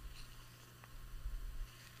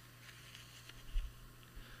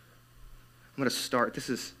 I'm going to start. This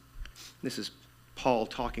is Paul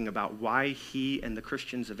talking about why he and the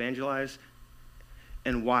Christians evangelize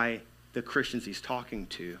and why the Christians he's talking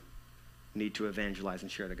to need to evangelize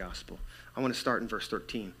and share the gospel. I want to start in verse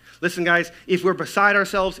 13. Listen, guys, if we're beside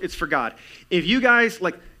ourselves, it's for God. If you guys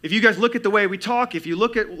look at the way we talk, if you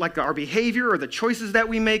look at like our behavior or the choices that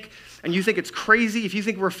we make, and you think it's crazy, if you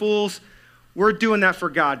think we're fools, we're doing that for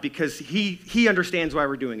God because he understands why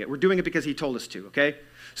we're doing it. We're doing it because he told us to, okay?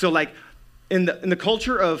 So like in the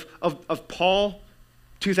culture of Paul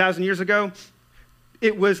 2,000 years ago,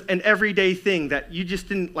 it was an everyday thing that you just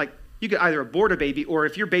didn't like. You could either abort a baby, or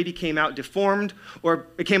if your baby came out deformed, or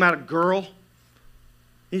it came out a girl,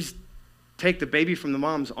 you just take the baby from the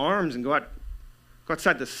mom's arms and go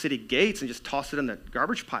outside the city gates and just toss it in the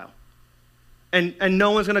garbage pile. And no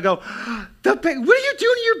one's going to go, what are you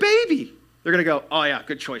doing to your baby? They're going to go, oh yeah,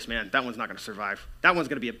 good choice, man. That one's not going to survive. That one's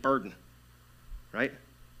going to be a burden, right?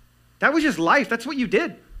 That was just life. That's what you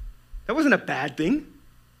did. That wasn't a bad thing.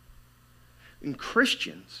 And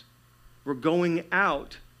Christians were going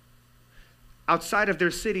outside of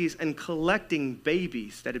their cities and collecting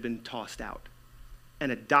babies that had been tossed out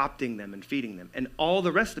and adopting them and feeding them. And all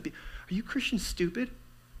the rest of the people, are you Christians stupid?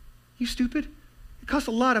 You stupid? It costs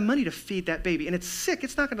a lot of money to feed that baby, and it's sick.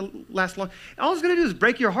 It's not going to last long. All it's going to do is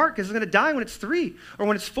break your heart because it's going to die when it's 3 or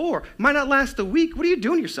when it's 4. It might not last a week. What are you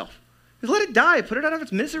doing to yourself? Just let it die. Put it out of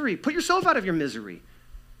its misery. Put yourself out of your misery.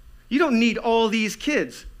 You don't need all these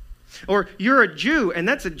kids. Or you're a Jew, and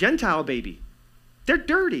that's a Gentile baby. They're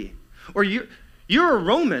dirty. Or you're a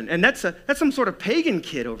Roman, and that's some sort of pagan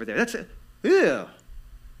kid over there. Ew.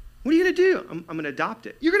 What are you going to do? I'm going to adopt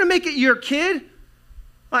it. You're going to make it your kid?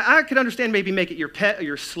 I could understand maybe make it your pet or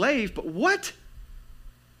your slave, but what?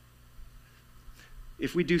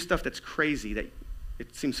 If we do stuff that's crazy, that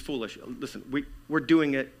it seems foolish, listen, we're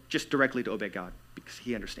doing it just directly to obey God because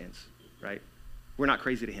he understands, right? We're not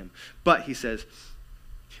crazy to him. But he says,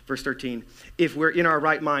 verse 13, if we're in our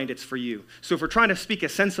right mind, it's for you. So if we're trying to speak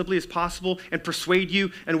as sensibly as possible and persuade you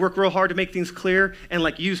and work real hard to make things clear and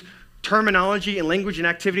like use terminology and language and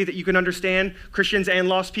activity that you can understand, Christians and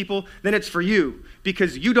lost people, then it's for you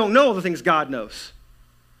because you don't know the things God knows.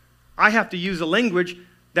 I have to use a language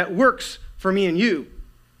that works for me and you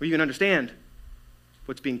where you can understand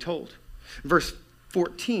what's being told. Verse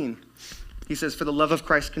 14, he says, for the love of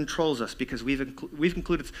Christ controls us because we've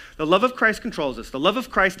concluded the love of Christ controls us. The love of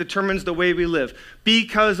Christ determines the way we live.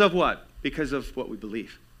 Because of what? Because of what we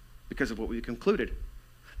believe. Because of what we concluded.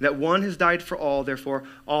 That one has died for all, therefore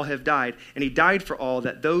all have died. And he died for all,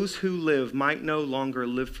 that those who live might no longer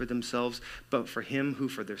live for themselves, but for him who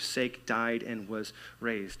for their sake died and was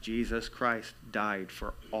raised. Jesus Christ died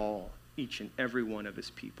for all, each and every one of his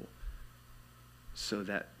people, so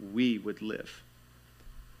that we would live.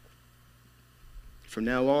 From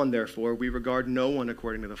now on, therefore, we regard no one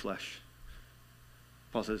according to the flesh.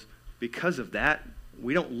 Paul says, because of that,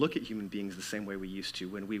 we don't look at human beings the same way we used to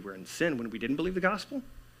when we were in sin, when we didn't believe the gospel.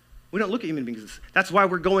 We don't look at human beings. That's why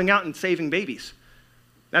we're going out and saving babies.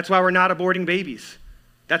 That's why we're not aborting babies.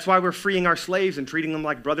 That's why we're freeing our slaves and treating them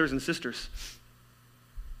like brothers and sisters.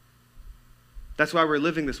 That's why we're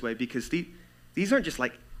living this way, because these aren't just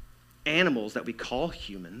like animals that we call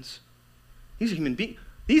humans. These are human beings.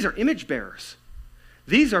 These are image bearers.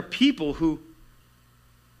 These are people who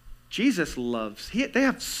Jesus loves. They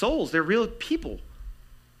have souls. They're real people.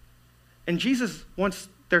 And Jesus wants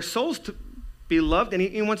their souls to be loved, and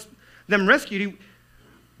he wants them rescued.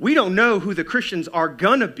 We don't know who the Christians are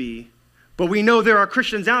going to be, but we know there are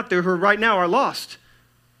Christians out there who right now are lost.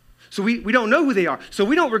 So we don't know who they are. So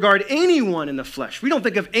we don't regard anyone in the flesh. We don't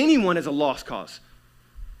think of anyone as a lost cause.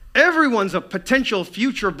 Everyone's a potential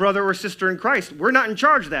future brother or sister in Christ. We're not in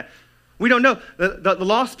charge of that. We don't know. The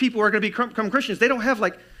lost people who are going to become Christians, they don't have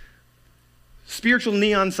like spiritual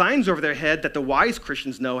neon signs over their head that the wise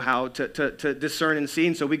Christians know how to discern and see.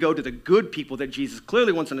 And so we go to the good people that Jesus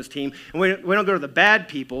clearly wants on his team. And we don't go to the bad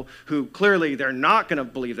people who clearly they're not going to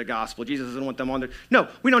believe the gospel. Jesus doesn't want them on there. No,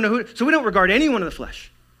 we don't know who. So we don't regard anyone in the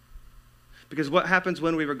flesh. Because what happens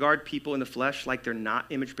when we regard people in the flesh like they're not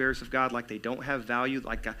image bearers of God, like they don't have value,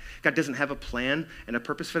 like God doesn't have a plan and a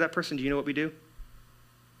purpose for that person? Do you know what we do?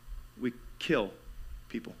 We kill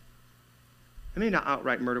people. I mean, not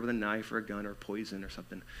outright murder with a knife or a gun or poison or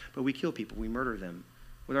something, but we kill people. We murder them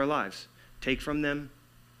with our lives. Take from them,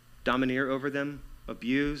 domineer over them,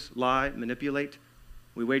 abuse, lie, manipulate.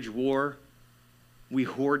 We wage war. We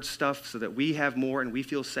hoard stuff so that we have more and we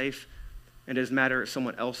feel safe. And it doesn't matter if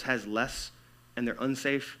someone else has less and they're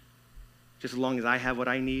unsafe, just as long as I have what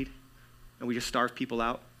I need. And we just starve people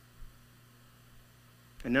out.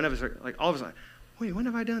 And none of us are like, all of us are like, wait, when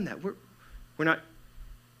have I done that? We're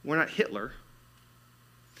not Hitler.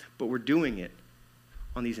 But we're doing it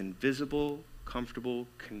on these invisible, comfortable,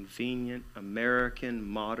 convenient, American,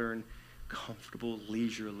 modern, comfortable,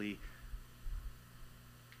 leisurely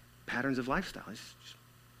patterns of lifestyle. It's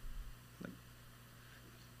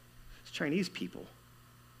Chinese people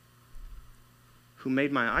who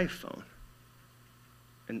made my iPhone.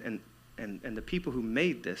 And the people who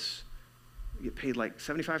made this get paid like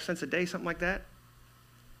 75 cents a day, something like that.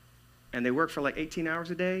 And they work for like 18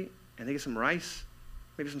 hours a day, and they get some rice,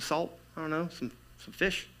 maybe some salt, I don't know, some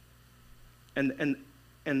fish. And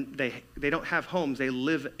they don't have homes. They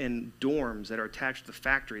live in dorms that are attached to the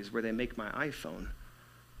factories where they make my iPhone.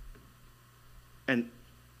 And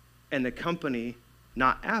the company,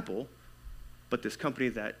 not Apple, but this company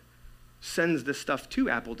that sends this stuff to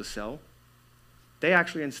Apple to sell, they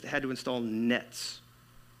actually had to install nets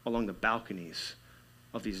along the balconies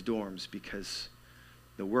of these dorms because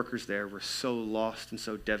the workers there were so lost and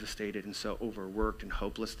so devastated and so overworked and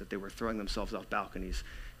hopeless that they were throwing themselves off balconies,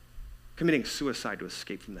 committing suicide to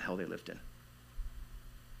escape from the hell they lived in.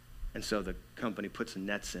 And so the company puts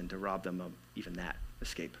nets in to rob them of even that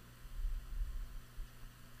escape.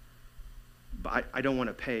 But I don't want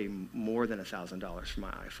to pay more than $1,000 for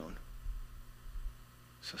my iPhone.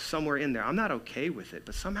 So somewhere in there, I'm not okay with it,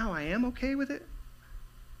 but somehow I am okay with it.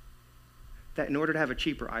 That in order to have a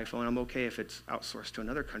cheaper iPhone, I'm okay if it's outsourced to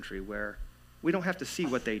another country where we don't have to see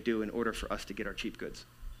what they do in order for us to get our cheap goods.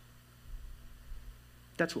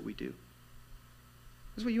 That's what we do.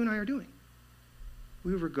 That's what you and I are doing.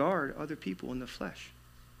 We regard other people in the flesh.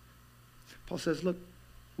 Paul says, look,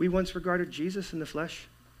 we once regarded Jesus in the flesh.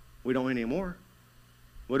 We don't anymore.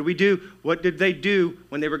 What do we do? What did they do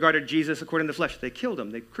when they regarded Jesus according to the flesh? They killed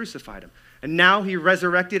him. They crucified him. And now he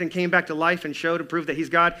resurrected and came back to life and showed and proved that he's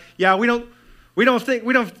God. Yeah, we don't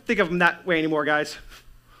think of him that way anymore, guys.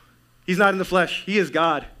 He's not in the flesh. He is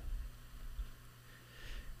God.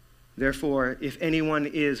 Therefore, if anyone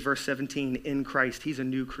is, verse 17, in Christ, he's a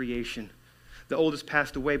new creation. The old has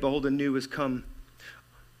passed away, behold, the new has come.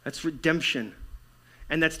 That's redemption.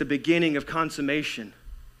 And that's the beginning of consummation.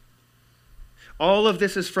 All of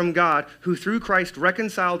this is from God, who through Christ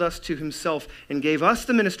reconciled us to himself and gave us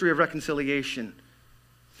the ministry of reconciliation.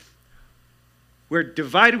 We're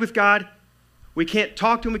divided with God. We can't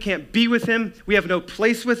talk to him. We can't be with him. We have no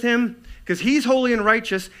place with him because he's holy and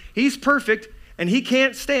righteous. He's perfect, and he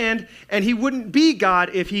can't stand, and he wouldn't be God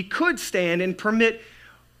if he could stand and permit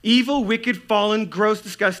evil, wicked, fallen, gross,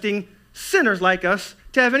 disgusting sinners like us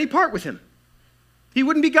to have any part with him. He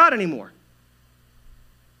wouldn't be God anymore.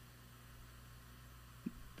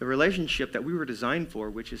 The relationship that we were designed for,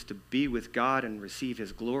 which is to be with God and receive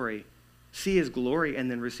his glory, see his glory and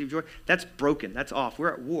then receive joy, that's broken. That's off.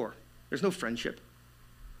 We're at war. There's no friendship.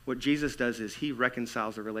 What Jesus does is he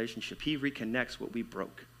reconciles the relationship. He reconnects what we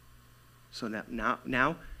broke. So that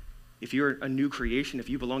now, if you're a new creation, if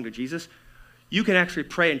you belong to Jesus, you can actually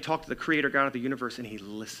pray and talk to the creator God of the universe, and he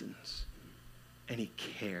listens. and he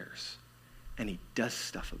cares, and he does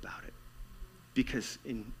stuff about it. Because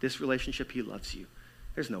in this relationship, he loves you.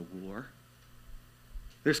 There's no war.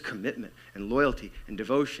 There's commitment and loyalty and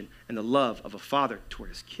devotion and the love of a father toward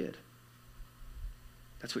his kid.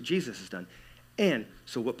 That's what Jesus has done. And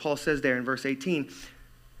so what Paul says there in verse 18,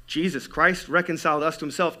 Jesus Christ reconciled us to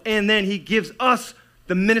himself, and then he gives us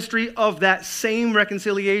the ministry of that same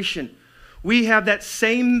reconciliation. We have that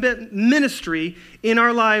same ministry in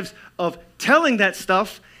our lives of telling that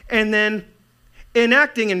stuff and then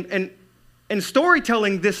enacting and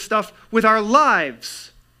storytelling this stuff with our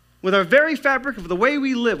lives, with our very fabric of the way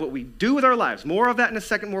we live, what we do with our lives. More of that in a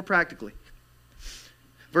second, more practically.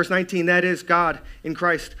 Verse 19, that is, God in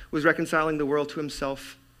Christ was reconciling the world to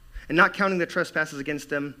himself and not counting the trespasses against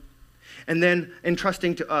them, and then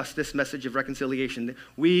entrusting to us this message of reconciliation.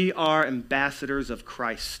 We are ambassadors of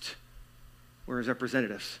Christ. We're his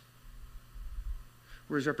representatives.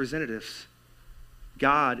 We're his representatives.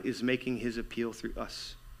 God is making his appeal through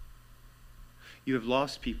us. You have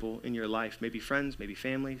lost people in your life, maybe friends, maybe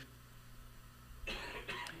family,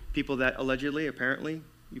 people that allegedly, apparently,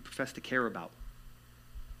 you profess to care about.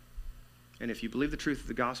 And if you believe the truth of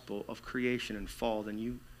the gospel of creation and fall, then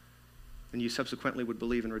you subsequently would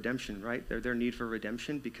believe in redemption, right? Their need for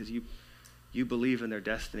redemption because you believe in their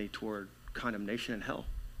destiny toward condemnation and hell.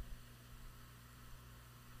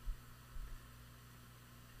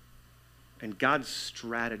 And God's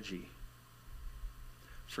strategy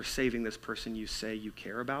for saving this person you say you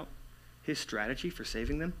care about, his strategy for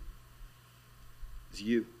saving them is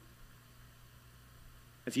you.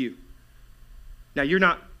 It's you. Now, you're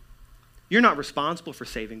not responsible for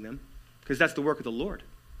saving them because that's the work of the Lord.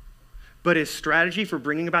 But his strategy for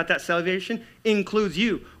bringing about that salvation includes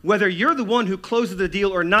you. Whether you're the one who closes the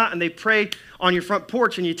deal or not, and they pray on your front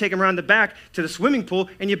porch and you take them around the back to the swimming pool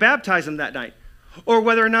and you baptize them that night. Or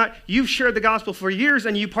whether or not you've shared the gospel for years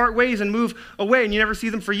and you part ways and move away and you never see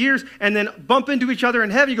them for years and then bump into each other in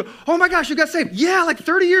heaven. You go, oh my gosh, you got saved. Yeah, like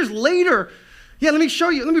 30 years later. Yeah, let me show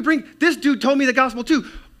you. Let me bring, this dude told me the gospel too.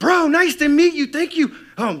 Bro, nice to meet you. Thank you.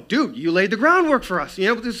 Dude, you laid the groundwork for us. You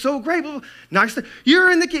know, this is so great. Nice to,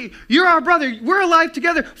 you're our brother. We're alive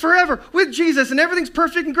together forever with Jesus and everything's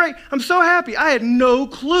perfect and great. I'm so happy. I had no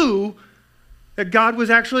clue that God was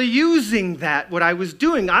actually using that, what I was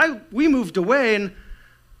doing. We moved away, and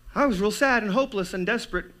I was real sad and hopeless and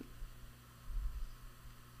desperate.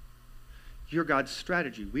 You're God's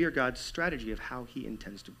strategy. We are God's strategy of how he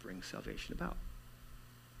intends to bring salvation about.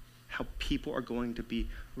 How people are going to be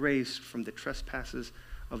raised from the trespasses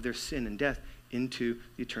of their sin and death into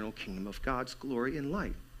the eternal kingdom of God's glory and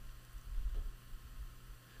light.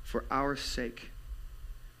 For our sake.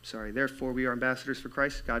 Therefore, we are ambassadors for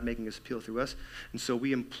Christ, God making his appeal through us. And so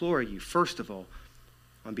we implore you, first of all,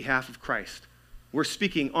 on behalf of Christ. We're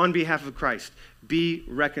speaking on behalf of Christ. Be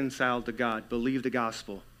reconciled to God. Believe the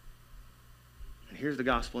gospel. And here's the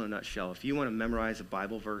gospel in a nutshell. If you want to memorize a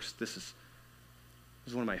Bible verse, this is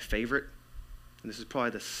one of my favorite. And this is probably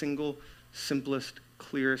the single, simplest,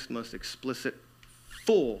 clearest, most explicit,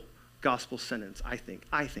 full gospel sentence, I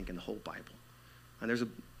think in the whole Bible. And there's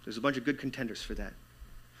a bunch of good contenders for that.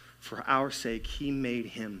 For our sake, he made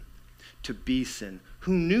him to be sin,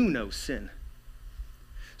 who knew no sin,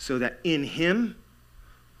 so that in him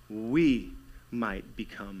we might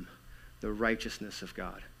become the righteousness of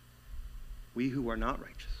God. We who are not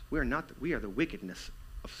righteous. We are the wickedness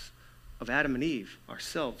of Adam and Eve,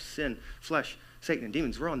 ourselves, sin, flesh, Satan, and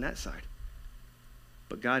demons. We're on that side.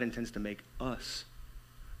 But God intends to make us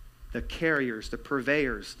the carriers, the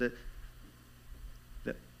purveyors, the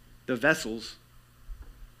vessels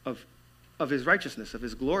of his righteousness, of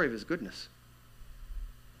his glory, of his goodness.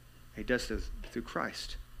 He does this through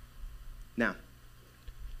Christ. Now,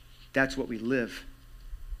 that's what we live.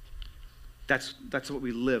 That's what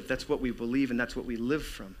we live. That's what we believe, and that's what we live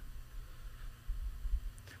from.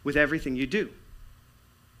 With everything you do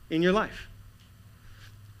in your life.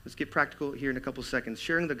 Let's get practical here in a couple seconds.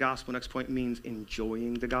 Sharing the gospel, next point, means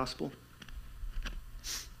enjoying the gospel.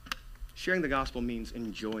 Sharing the gospel means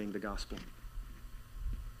enjoying the gospel.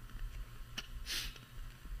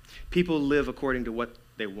 People live according to what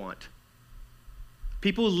they want.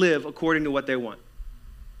 People live according to what they want.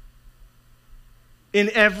 In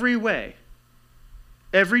every way,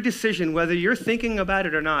 every decision, whether you're thinking about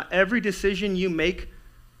it or not, every decision you make,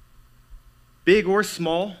 big or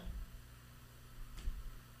small,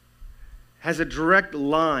 has a direct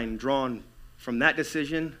line drawn from that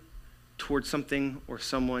decision towards something or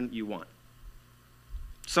someone you want.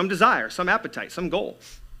 Some desire, some appetite, some goal.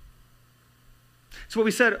 It's what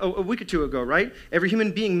we said a week or two ago, right? Every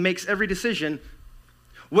human being makes every decision.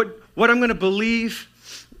 What I'm going to believe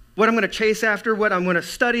what I'm going to chase after, what I'm going to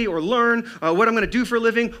study or learn, what I'm going to do for a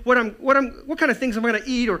living, what kind of things am I going to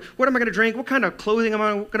eat, or what am I going to drink, what kind of clothing am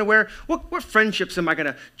I going to wear, what friendships am I going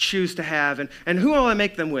to choose to have, and who will I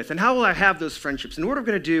make them with, and how will I have those friendships, and what am I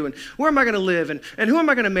going to do, and where am I going to live, and who am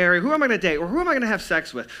I going to marry, who am I going to date, or who am I going to have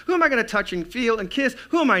sex with, who am I going to touch and feel and kiss,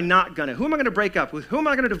 who am I not going to, who am I going to break up with, who am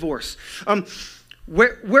I going to divorce, how I'm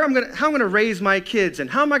going to raise my kids, and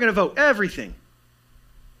how am I going to vote, everything.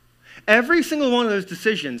 Every single one of those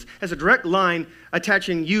decisions has a direct line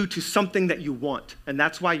attaching you to something that you want, and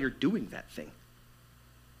that's why you're doing that thing.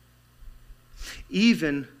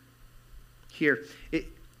 Even here, like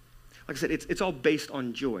I said, it's all based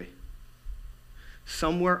on joy.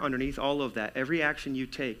 Somewhere underneath all of that, every action you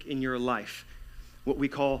take in your life, what we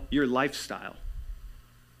call your lifestyle,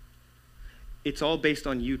 it's all based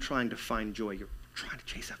on you trying to find joy. You're trying to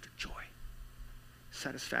chase after joy,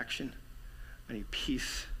 satisfaction. I need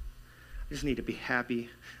peace. I just need to be happy.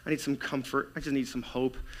 I need some comfort. I just need some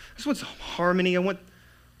hope. I just want some harmony. I want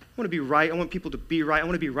to be right. I want people to be right. I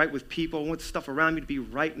want to be right with people. I want stuff around me to be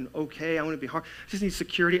right and okay. I want to be hard. I just need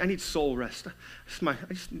security. I need soul rest.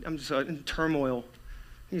 I'm just in turmoil.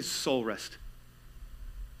 I need soul rest.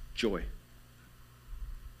 Joy.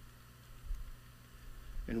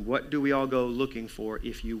 And what do we all go looking for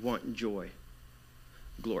if you want joy?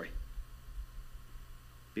 Glory.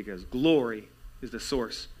 Because glory is the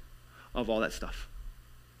source of all that stuff.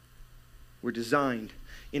 We're designed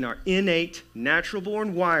in our innate,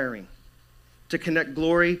 natural-born wiring to connect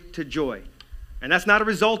glory to joy. And that's not a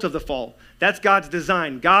result of the fall. That's God's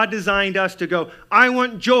design. God designed us to go, I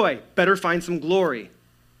want joy, better find some glory.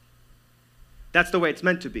 That's the way it's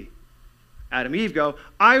meant to be. Adam and Eve go,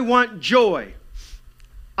 I want joy.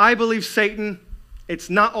 I believe Satan, it's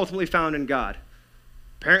not ultimately found in God.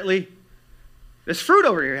 Apparently, this fruit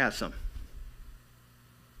over here has some.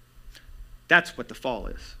 That's what the fall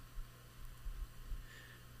is.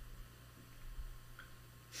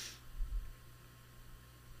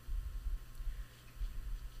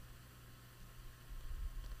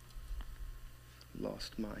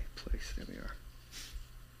 Lost my place. There we are.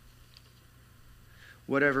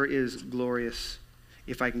 Whatever is glorious,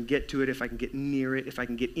 if I can get to it, if I can get near it, if I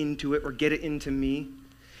can get into it or get it into me,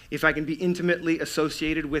 if I can be intimately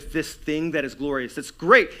associated with this thing that is glorious, that's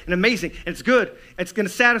great and amazing, and it's good, it's going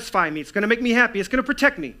to satisfy me, it's going to make me happy, it's going to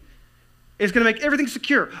protect me, it's going to make everything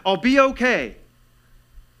secure, I'll be okay,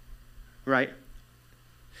 right?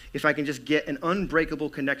 If I can just get an unbreakable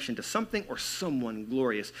connection to something or someone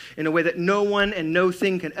glorious in a way that no one and no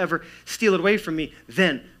thing can ever steal it away from me,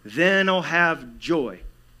 then I'll have joy.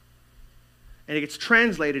 And it gets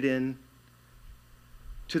translated in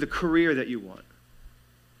to the career that you want,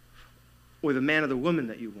 or the man or the woman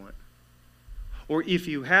that you want. Or if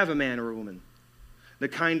you have a man or a woman, the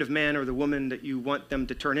kind of man or the woman that you want them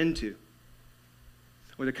to turn into.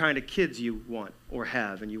 Or the kind of kids you want or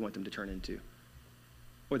have and you want them to turn into.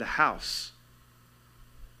 Or the house.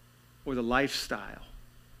 Or the lifestyle.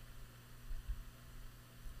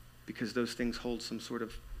 Because those things hold some sort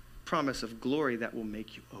of promise of glory that will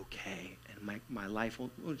make you okay. And my life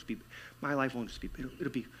won't just be,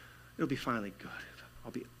 it'll be finally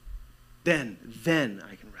good. Then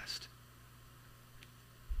I can rest.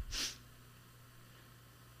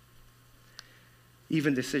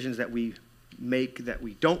 Even decisions that we make that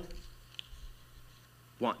we don't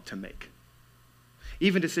want to make.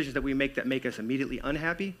 Even decisions that we make that make us immediately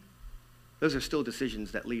unhappy, those are still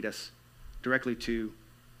decisions that lead us directly to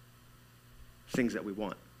things that we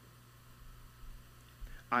want.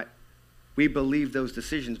 We believe those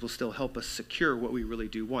decisions will still help us secure what we really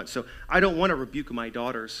do want. So I don't want to rebuke my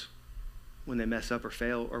daughters when they mess up or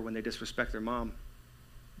fail or when they disrespect their mom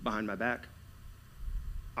behind my back.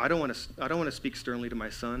 I don't want to speak sternly to my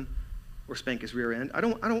son or spank his rear end. I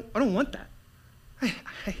don't want that.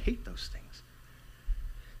 I hate those things.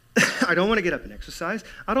 I don't want to get up and exercise.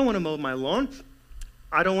 I don't want to mow my lawn.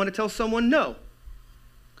 I don't want to tell someone no.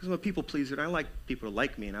 Because I'm a people pleaser and I like people to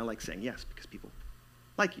like me and I like saying yes because people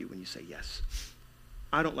like you when you say yes.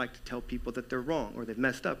 I don't like to tell people that they're wrong or they've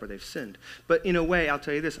messed up or they've sinned. But in a way, I'll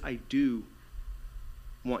tell you this, I do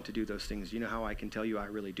want to do those things. You know how I can tell you I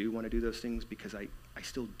really do want to do those things? Because I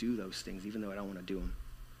still do those things even though I don't want to do them.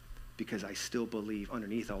 Because I still believe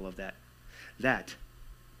underneath all of that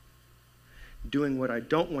doing what I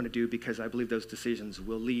don't want to do because I believe those decisions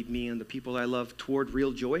will lead me and the people I love toward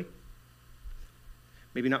real joy.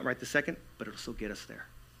 Maybe not right this second, but it'll still get us there.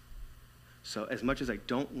 So as much as I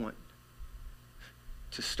don't want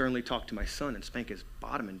to sternly talk to my son and spank his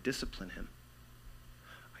bottom and discipline him,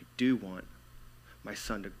 I do want my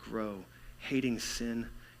son to grow hating sin,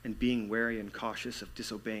 and being wary and cautious of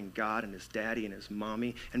disobeying God and his daddy and his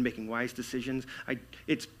mommy and making wise decisions.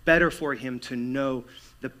 It's better for him to know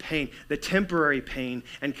the pain, the temporary pain,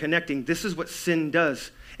 and connecting. This is what sin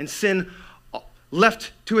does. And sin,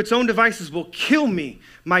 left to its own devices, will kill me.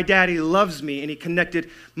 My daddy loves me, and he connected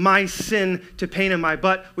my sin to pain in my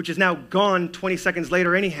butt, which is now gone 20 seconds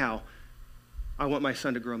later anyhow. I want my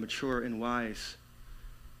son to grow mature and wise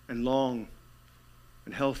and long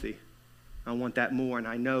and healthy. I want that more, and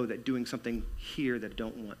I know that doing something here that I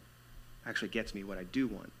don't want actually gets me what I do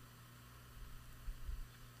want.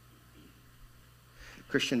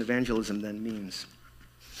 Christian evangelism then means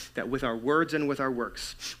that with our words and with our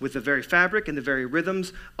works, with the very fabric and the very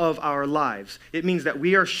rhythms of our lives, it means that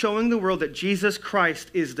we are showing the world that Jesus Christ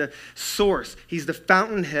is the source. He's the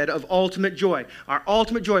fountainhead of ultimate joy. Our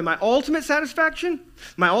ultimate joy, my ultimate satisfaction,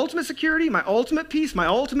 my ultimate security, my ultimate peace, my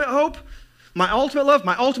ultimate hope, my ultimate love,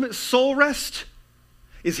 my ultimate soul rest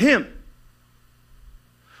is him.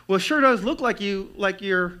 Well, it sure does look like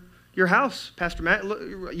your house, Pastor Matt.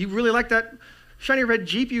 You really like that shiny red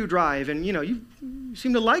Jeep you drive, and you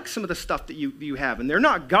seem to like some of the stuff that you have, and they're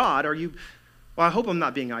not God. Well, I hope I'm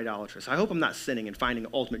not being idolatrous. I hope I'm not sinning and finding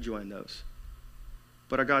ultimate joy in those.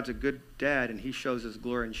 But our God's a good dad, and he shows his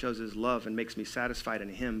glory and shows his love and makes me satisfied in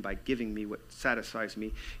him by giving me what satisfies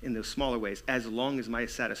me in those smaller ways, as long as my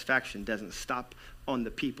satisfaction doesn't stop on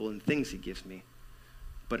the people and things he gives me,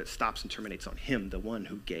 but it stops and terminates on him, the one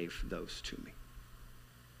who gave those to me.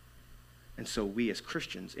 And so we as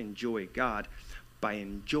Christians enjoy God by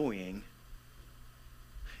enjoying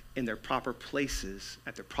in their proper places,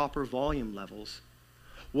 at their proper volume levels,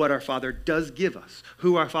 what our Father does give us,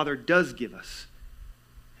 who our Father does give us,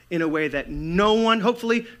 in a way that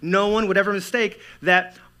hopefully no one would ever mistake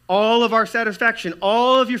that all of our satisfaction,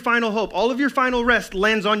 all of your final hope, all of your final rest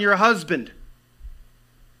lands on your husband.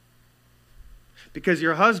 Because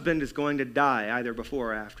your husband is going to die either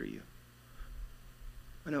before or after you.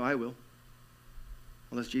 I know I will.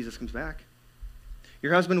 Unless Jesus comes back.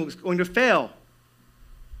 Your husband is going to fail.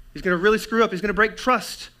 He's going to really screw up. He's going to break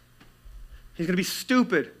trust. He's going to be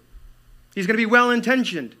stupid. He's going to be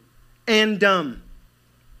well-intentioned and dumb.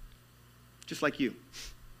 Just like you.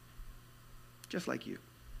 Just like you.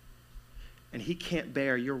 And he can't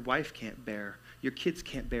bear, your wife can't bear, your kids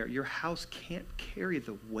can't bear, your house can't carry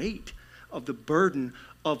the weight of the burden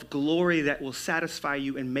of glory that will satisfy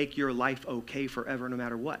you and make your life okay forever no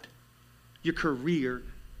matter what. Your career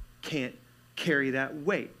can't carry that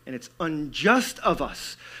weight. And it's unjust of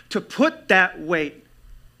us to put that weight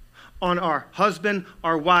on our husband,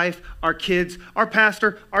 our wife, our kids, our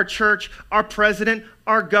pastor, our church, our president,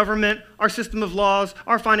 our government, our system of laws,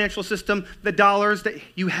 our financial system, the dollars that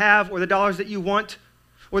you have or the dollars that you want,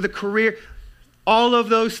 or the career. All of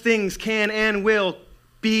those things can and will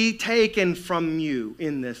be taken from you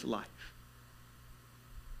in this life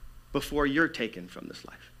before you're taken from this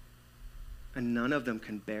life. And none of them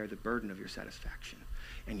can bear the burden of your satisfaction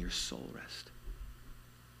and your soul rest.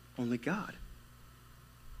 Only God,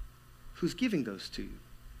 who's giving those to you.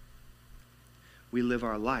 We live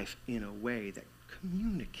our life in a way that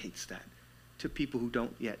communicates that to people who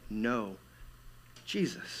don't yet know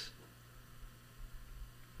Jesus.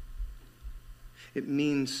 It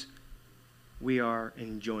means we are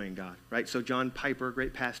enjoying God, right? So John Piper,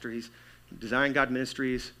 great pastor, he's Desiring God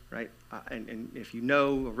Ministries, right? And if you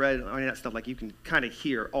know or read any of that stuff, like you can kind of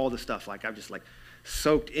hear all the stuff. Like I've just like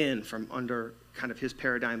soaked in from under kind of his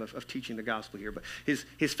paradigm of teaching the gospel here. But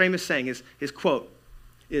his famous saying, his quote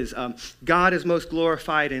is, God is most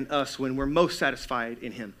glorified in us when we're most satisfied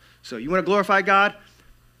in him. So you want to glorify God?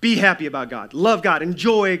 Be happy about God. Love God.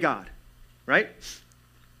 Enjoy God, right?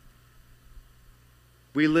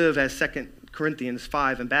 We live as 2 Corinthians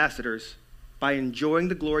 5 ambassadors by enjoying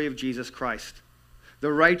the glory of Jesus Christ,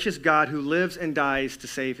 the righteous God who lives and dies to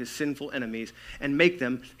save his sinful enemies and make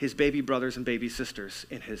them his baby brothers and baby sisters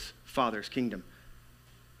in his Father's kingdom.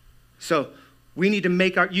 So you need to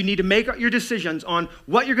make your decisions on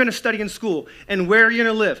what you're going to study in school and where you're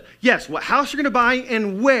going to live. Yes, what house you're going to buy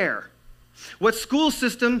and where. What school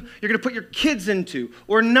system you're going to put your kids into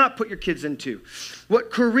or not put your kids into. What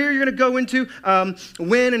career you're going to go into,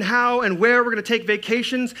 when and how and where we're going to take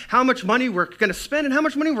vacations, how much money we're going to spend and how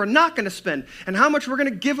much money we're not going to spend, and how much we're going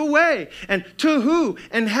to give away, and to who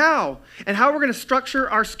and how we're going to structure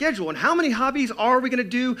our schedule, and how many hobbies are we going to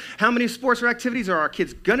do, how many sports or activities are our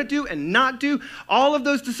kids going to do and not do. All of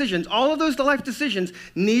those decisions, all of those life decisions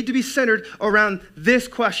need to be centered around this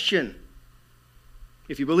question.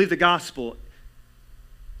 If you believe the gospel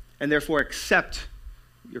and therefore accept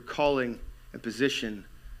your calling and position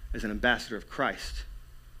as an ambassador of Christ,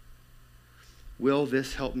 will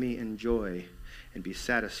this help me enjoy and be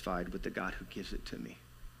satisfied with the God who gives it to me.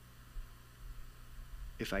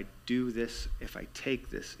 If I do this, if I take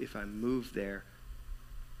this, if I move there,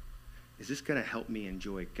 is this going to help me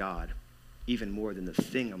enjoy God even more than the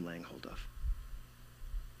thing I'm laying hold of?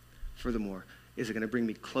 Furthermore, is it going to bring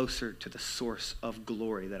me closer to the source of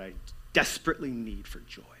glory that I desperately need for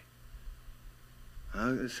joy?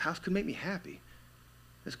 This house could make me happy.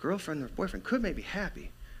 This girlfriend or boyfriend could make me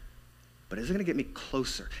happy. But is it going to get me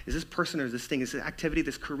closer? Is this person or this thing, is this activity,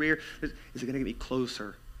 this career, is it going to get me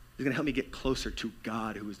closer? Is it going to help me get closer to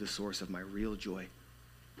God, who is the source of my real joy?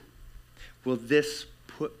 Will this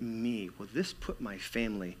put my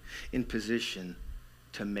family in position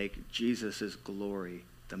to make Jesus' glory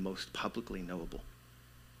the most publicly knowable?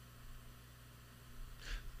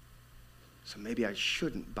 So maybe I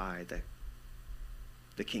shouldn't buy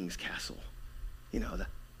the king's castle.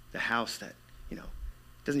 The house that,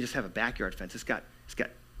 doesn't just have a backyard fence. It's got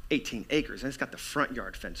 18 acres, and it's got the front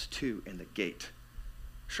yard fence too, and the gate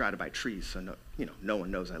shrouded by trees, so no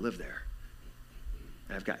one knows I live there.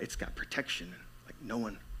 And it's got protection. Like no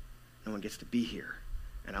one gets to be here.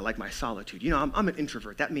 And I like my solitude. I'm an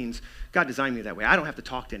introvert. That means God designed me that way. I don't have to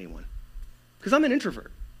talk to anyone because I'm an introvert.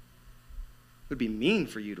 It would be mean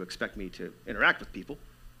for you to expect me to interact with people.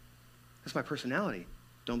 That's my personality.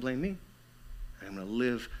 Don't blame me. I'm going to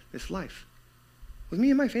live this life. With me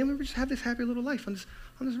and my family, we just have this happy little life on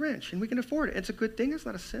this ranch, and we can afford it. It's a good thing. It's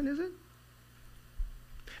not a sin, is it?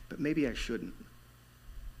 But maybe I shouldn't,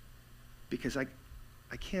 because I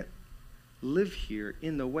can't live here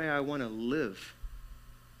in the way I want to live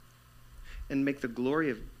and make the glory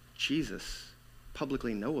of Jesus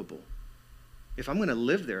publicly knowable. If I'm going to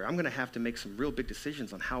live there, I'm going to have to make some real big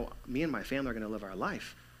decisions on how me and my family are going to live our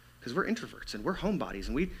life, because we're introverts and we're homebodies,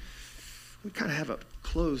 and we kind of have a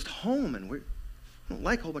closed home, and we don't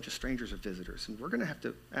like a whole bunch of strangers or visitors, and we're going to have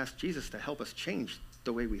to ask Jesus to help us change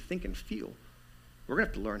the way we think and feel. We're going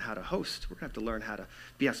to have to learn how to host. We're going to have to learn how to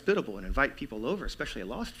be hospitable and invite people over, especially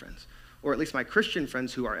lost friends, or at least my Christian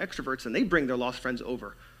friends who are extroverts, and they bring their lost friends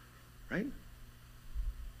over, right?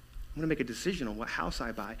 I'm going to make a decision on what house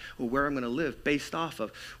I buy or where I'm going to live based off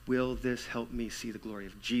of, will this help me see the glory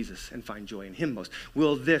of Jesus and find joy in him most?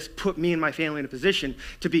 Will this put me and my family in a position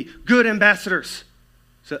to be good ambassadors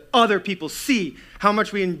so that other people see how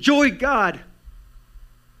much we enjoy God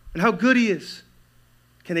and how good he is?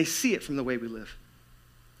 Can they see it from the way we live?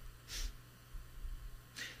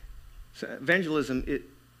 So evangelism, it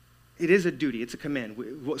is a duty. It's a command.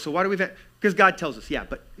 So why do we? Because God tells us, yeah,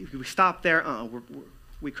 but if we stop there,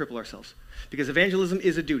 we cripple ourselves. Because evangelism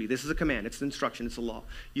is a duty. This is a command. It's an instruction. It's a law.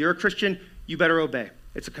 You're a Christian, you better obey.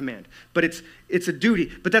 It's a command. But it's a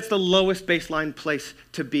duty. But that's the lowest baseline place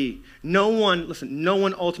to be. No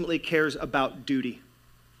one ultimately cares about duty.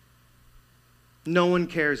 No one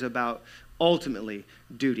cares about ultimately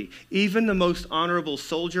duty. Even the most honorable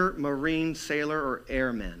soldier, Marine, sailor, or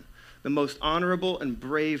airman, the most honorable and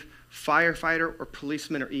brave firefighter or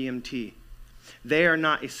policeman or EMT, they are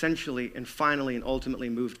not essentially and finally and ultimately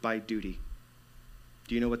moved by duty.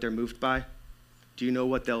 Do you know what they're moved by? Do you know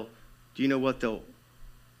what they'll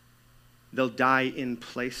die in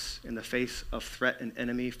place in the face of threat and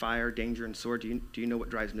enemy, fire, danger, and sword? Do you know what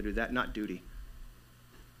drives them to do that? Not duty.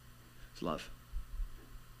 It's love.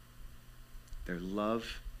 Their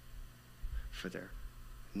love for their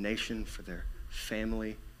nation, for their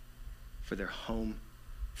family, for their home,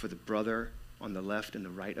 for the brother on the left and the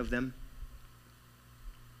right of them,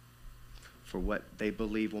 for what they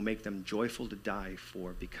believe will make them joyful to die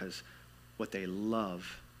for, because what they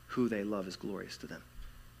love, who they love, is glorious to them.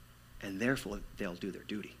 And therefore, they'll do their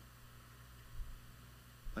duty.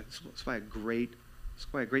 That's why a great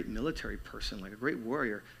military person, like a great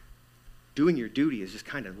warrior, doing your duty is just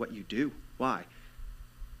kind of what you do. Why?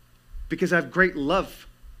 Because I have great love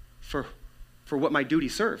for what my duty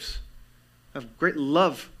serves. I have great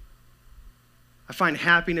love. I find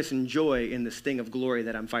happiness and joy in this thing of glory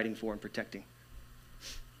that I'm fighting for and protecting.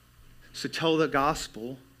 So tell the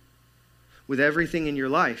gospel with everything in your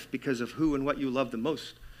life because of who and what you love the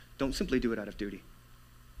most. Don't simply do it out of duty.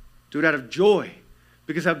 Do it out of joy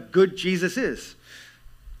because how good Jesus is.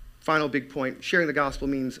 Final big point, sharing the gospel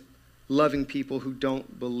means loving people who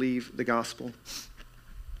don't believe the gospel.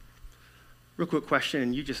 Real quick question,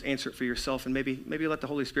 and you just answer it for yourself, and maybe let the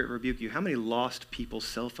Holy Spirit rebuke you. How many lost people's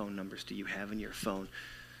cell phone numbers do you have in your phone?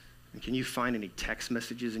 And can you find any text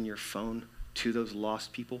messages in your phone to those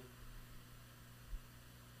lost people?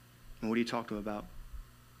 And what do you talk to them about?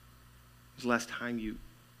 When was the last time you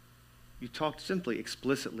talked simply,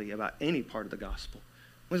 explicitly about any part of the gospel?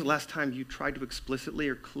 When was the last time you tried to explicitly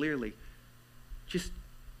or clearly just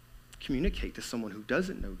communicate to someone who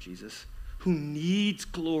doesn't know Jesus, who needs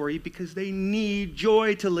glory because they need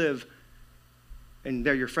joy to live. And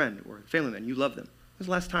they're your friend or family man. You love them. When was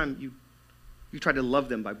the last time you tried to love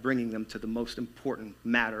them by bringing them to the most important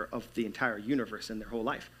matter of the entire universe in their whole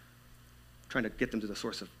life? Trying to get them to the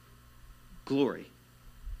source of glory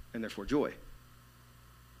and therefore joy.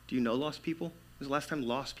 Do you know lost people? When was the last time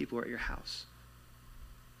lost people were at your house?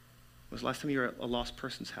 When was the last time you were at a lost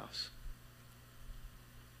person's house?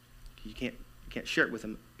 You can't share it with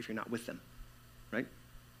them if you're not with them, right?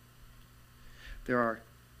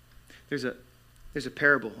 There's a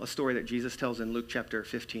parable, a story that Jesus tells in Luke chapter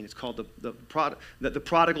 15. It's called the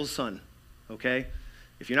prodigal son, okay?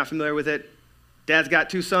 If you're not familiar with it, dad's got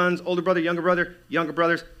two sons, older brother, younger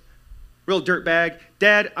brothers, real dirtbag.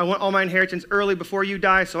 Dad, I want all my inheritance early before you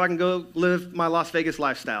die so I can go live my Las Vegas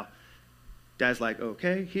lifestyle. Dad's like,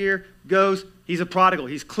 okay, here goes. He's a prodigal.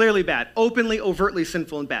 He's clearly bad, openly, overtly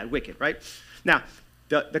sinful and bad, wicked, right? Now,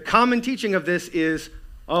 the common teaching of this is,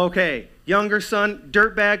 okay, younger son,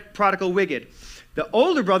 dirtbag, prodigal, wicked. The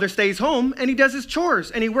older brother stays home and he does his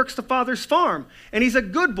chores and he works the father's farm and he's a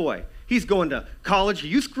good boy. He's going to college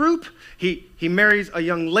youth group. He marries a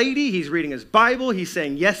young lady. He's reading his Bible. He's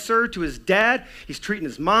saying yes, sir, to his dad. He's treating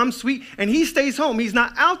his mom sweet. And he stays home. He's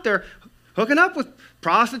not out there hooking up with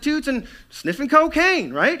prostitutes and sniffing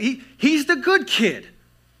cocaine, right? He's the good kid.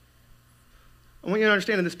 I want you to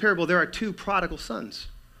understand in this parable, there are two prodigal sons.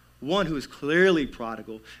 One who is clearly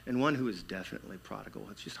prodigal and one who is definitely prodigal.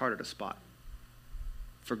 It's just harder to spot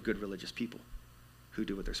for good religious people who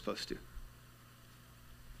do what they're supposed to.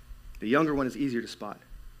 The younger one is easier to spot.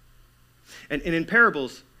 And in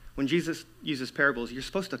parables, when Jesus uses parables, you're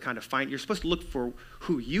supposed to look for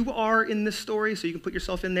who you are in this story so you can put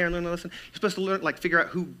yourself in there and learn a lesson. You're supposed to figure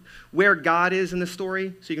out where God is in the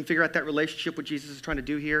story so you can figure out that relationship, what Jesus is trying to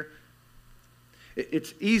do here.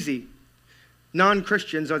 It's easy.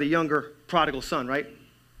 Non-Christians are the younger prodigal son, right?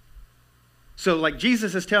 So like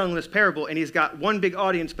Jesus is telling this parable and he's got one big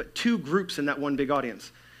audience, but two groups in that one big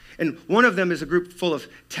audience. And one of them is a group full of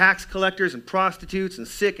tax collectors and prostitutes and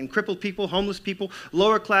sick and crippled people, homeless people,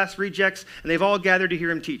 lower class rejects, and they've all gathered to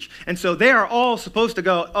hear him teach. And so they are all supposed to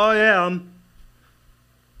go, oh yeah,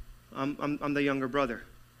 I'm the younger brother.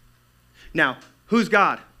 Now, who's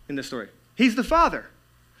God in this story? He's the Father.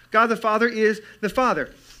 God the Father is the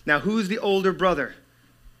Father. Now, who's the older brother?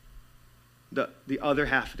 The other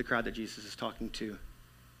half of the crowd that Jesus is talking to,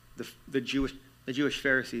 the Jewish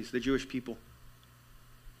Pharisees, the Jewish people.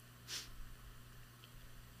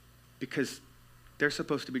 Because they're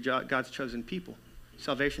supposed to be God's chosen people.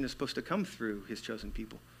 Salvation is supposed to come through his chosen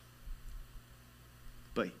people.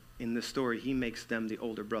 But in this story, he makes them the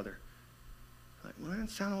older brother. Like, well, that doesn't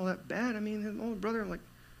sound all that bad. I mean, the older brother, like,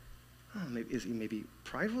 is he maybe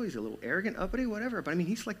prideful? He's a little arrogant, uppity, whatever. But I mean,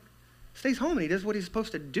 he's like, stays home and he does what he's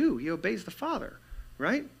supposed to do. He obeys the Father,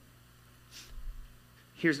 right?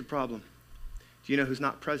 Here's the problem. Do you know who's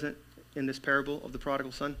not present in this parable of the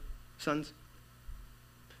prodigal sons?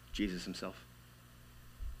 Jesus himself.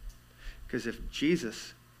 Because if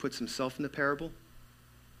Jesus puts himself in the parable,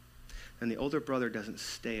 then the older brother doesn't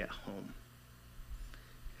stay at home.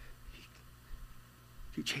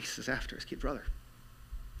 He chases after his kid brother.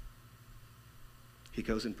 He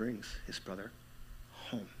goes and brings his brother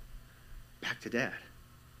home, back to dad.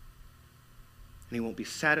 And he won't be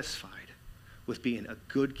satisfied with being a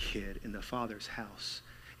good kid in the Father's house.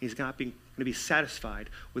 He's not going to be satisfied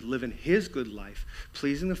with living his good life,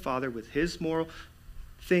 pleasing the Father with his moral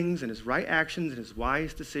things and his right actions and his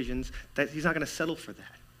wise decisions. That he's not going to settle for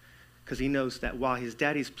that. Because he knows that while his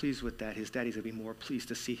daddy's pleased with that, his daddy's going to be more pleased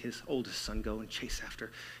to see his oldest son go and chase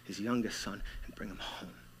after his youngest son and bring him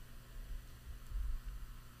home.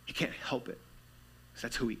 He can't help it. Because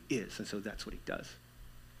that's who he is, and so that's what he does.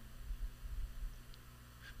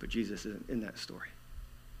 But Jesus isn't in that story.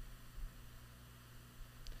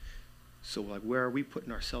 So, where are we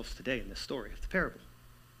putting ourselves today in this story of the parable?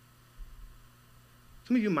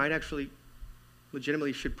 Some of you might actually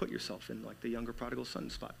legitimately should put yourself in the younger prodigal son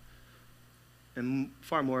spot. And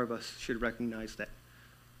far more of us should recognize that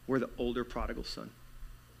we're the older prodigal son.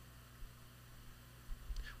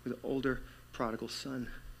 We're the older prodigal son.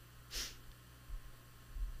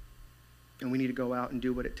 And we need to go out and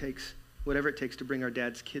do whatever it takes to bring our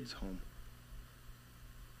dad's kids home.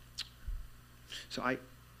 So I'll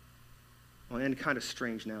end kind of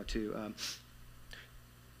strange now, too.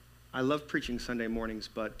 I love preaching Sunday mornings,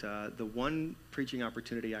 but the one preaching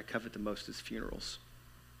opportunity I covet the most is funerals.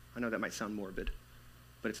 I know that might sound morbid,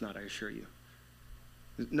 but it's not, I assure you.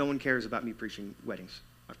 No one cares about me preaching weddings.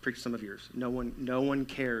 I've preached some of yours. No one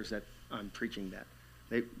cares that I'm preaching that.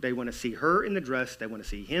 They want to see her in the dress, they want to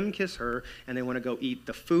see him kiss her, and they want to go eat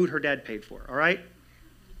the food her dad paid for, all right?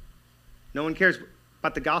 No one cares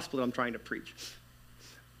about the gospel that I'm trying to preach.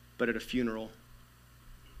 But at a funeral,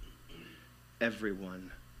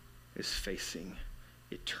 everyone is facing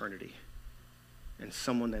eternity. And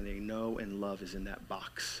someone that they know and love is in that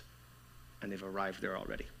box, and they've arrived there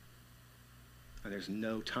already. And there's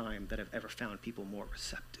no time that I've ever found people more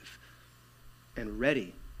receptive and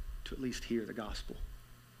ready to at least hear the gospel.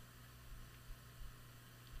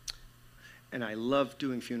 And I love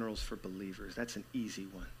doing funerals for believers. That's an easy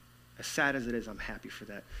one. As sad as it is, I'm happy for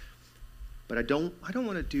that. But I don't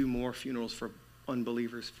want to do more funerals for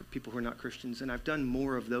unbelievers, for people who are not Christians. And I've done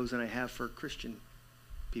more of those than I have for Christian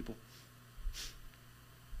people.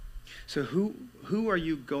 So who are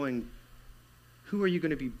you going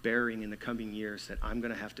to be burying in the coming years that I'm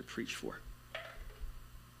going to have to preach for?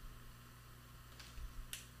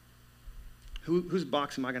 Whose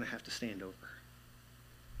box am I going to have to stand over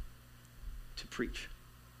to preach?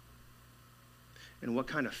 And what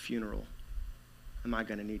kind of funeral am I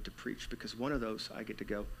going to need to preach? Because one of those, I get to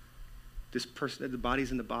go, this person, the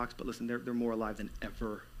body's in the box, but listen, they're more alive than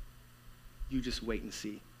ever. You just wait and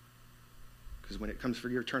see. Because when it comes for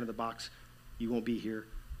your turn of the box, you won't be here.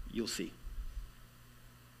 You'll see.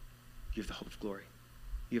 You have the hope of glory.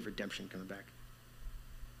 You have redemption coming back.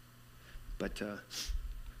 But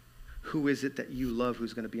who is it that you love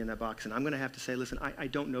who's going to be in that box? And I'm going to have to say, listen, I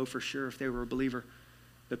don't know for sure if they were a believer.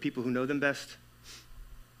 The people who know them best,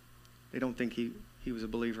 they don't think he was a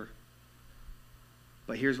believer.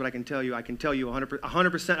 But here's what I can tell you. I can tell you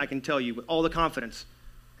 100%, I can tell you with all the confidence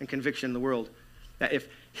and conviction in the world that if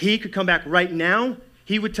he could come back right now,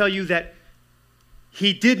 he would tell you that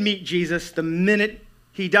he did meet Jesus the minute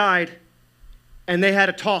he died, and they had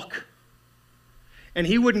a talk. And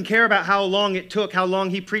he wouldn't care about how long it took, how long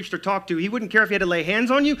he preached or talked to. He wouldn't care if he had to lay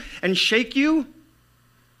hands on you and shake you.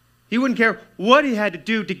 He wouldn't care what he had to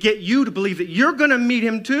do to get you to believe that you're going to meet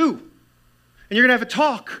him too. And you're going to have a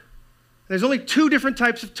talk. And there's only 2 different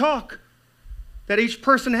types of talk that each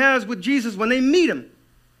person has with Jesus when they meet him.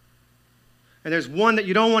 And there's one that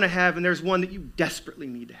you don't want to have, and there's one that you desperately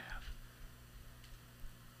need to have.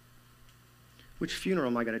 Which funeral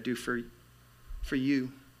am I going to do for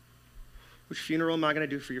you? Which funeral am I going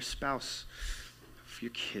to do for your spouse, for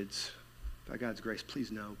your kids? By God's grace,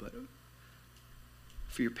 please no, but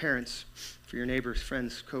for your parents, for your neighbors,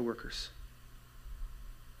 friends, co-workers.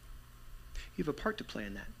 You have a part to play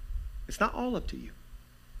in that. It's not all up to you.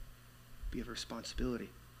 But you have a responsibility.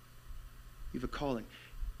 You have a calling.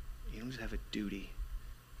 You don't just have a duty.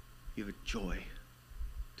 You have a joy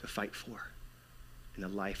to fight for in the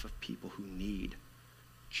life of people who need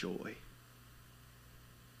joy.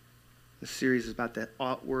 The series is about the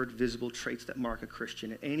outward, visible traits that mark a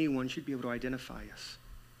Christian, and anyone should be able to identify us.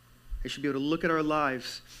 They should be able to look at our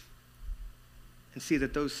lives and see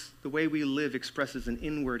that the way we live expresses an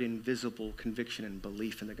inward, invisible conviction and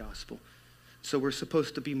belief in the gospel. So we're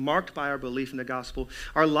supposed to be marked by our belief in the gospel,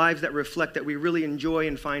 our lives that reflect that we really enjoy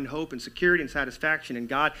and find hope and security and satisfaction in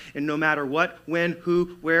God, and no matter what, when,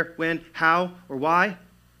 who, where, when, how, or why,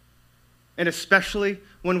 and especially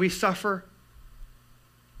when we suffer,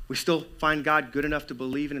 we still find God good enough to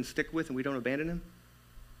believe in and stick with, and we don't abandon him.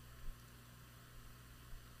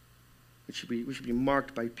 We should be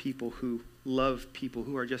marked by people who love people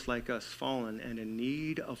who are just like us, fallen and in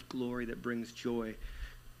need of glory that brings joy.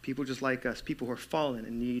 People just like us, people who are fallen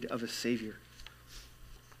in need of a Savior.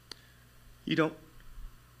 You don't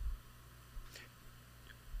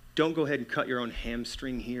go ahead and cut your own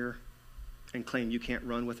hamstring here and claim you can't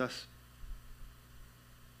run with us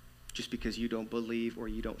just because you don't believe or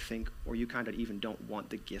you don't think or you kind of even don't want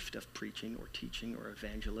the gift of preaching or teaching or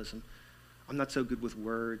evangelism. I'm not so good with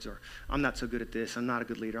words, or I'm not so good at this, I'm not a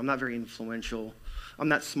good leader, I'm not very influential, I'm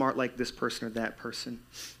not smart like this person or that person.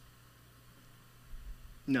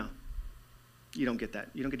 No, you don't get that.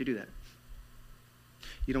 You don't get to do that.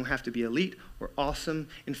 You don't have to be elite or awesome.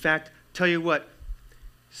 In fact, tell you what,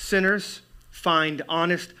 sinners find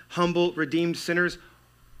honest, humble, redeemed sinners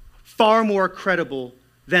far more credible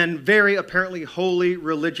than very apparently holy,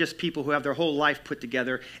 religious people who have their whole life put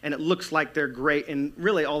together, and it looks like they're great, and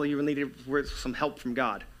really all you needed was some help from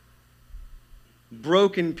God.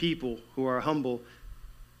 Broken people who are humble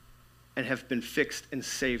and have been fixed and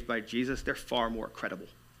saved by Jesus, they're far more credible.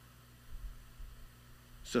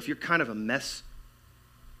 So if you're kind of a mess,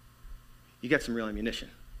 you got some real ammunition,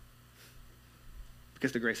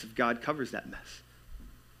 because the grace of God covers that mess.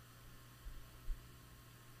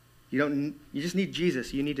 You just need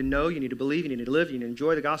Jesus. You need to know, you need to believe, you need to live, you need to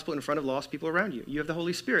enjoy the gospel in front of lost people around you. You have the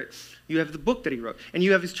Holy Spirit. You have the book that he wrote, and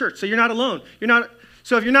you have his church. So you're not alone. You're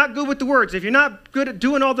So if you're not good with the words, if you're not good at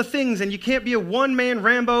doing all the things, and you can't be a one-man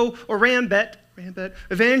Rambo or Rambet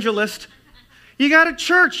evangelist, you got a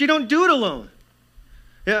church. You don't do it alone.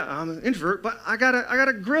 Yeah, I'm an introvert, but I got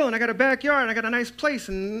a grill, and I got a backyard, and I got a nice place,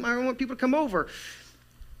 and I want people to come over.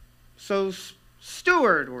 So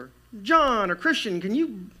Stuart or John or Christian, can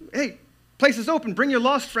you, hey, place is open. Bring your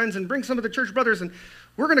lost friends and bring some of the church brothers, and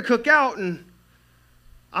we're going to cook out, and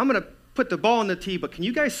I'm going to put the ball in the tee, but can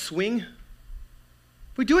you guys swing?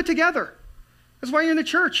 We do it together. That's why you're in the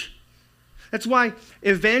church. That's why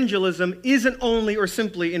evangelism isn't only or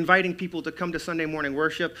simply inviting people to come to Sunday morning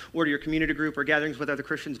worship or to your community group or gatherings with other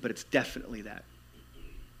Christians, but it's definitely that.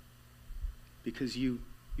 Because you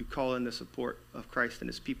call in the support of Christ and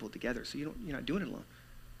his people together, so you're not doing it alone.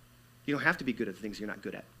 You don't have to be good at the things you're not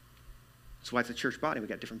good at. That's why it's a church body. We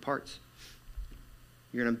got different parts.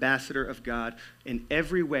 You're an ambassador of God in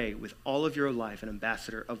every way, with all of your life, an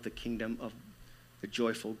ambassador of the kingdom of the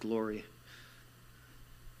joyful glory.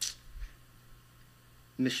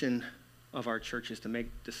 Mission of our church is to make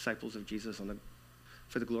disciples of Jesus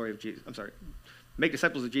for the glory of Jesus. I'm sorry. Make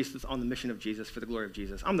disciples of Jesus on the mission of Jesus for the glory of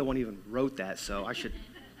Jesus. I'm the one who even wrote that, so I should.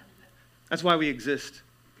 That's why we exist.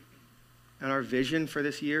 And our vision for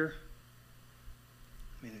this year,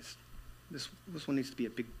 I mean, this one needs to be a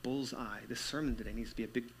big bullseye. This sermon today needs to be a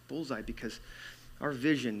big bullseye, because our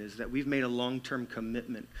vision is that we've made a long-term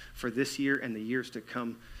commitment for this year and the years to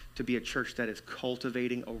come to be a church that is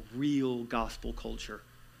cultivating a real gospel culture.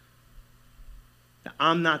 Now,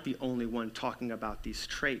 I'm not the only one talking about these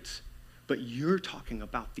traits, but you're talking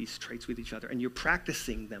about these traits with each other, and you're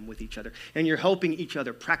practicing them with each other, and you're helping each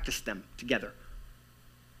other practice them together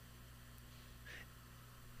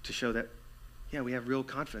to show that, yeah, we have real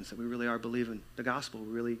confidence that we really are believing the gospel.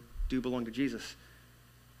 We really do belong to Jesus.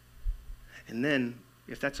 And then,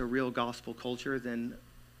 if that's a real gospel culture, then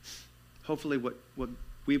hopefully what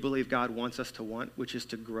we believe God wants us to want, which is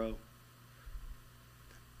to grow.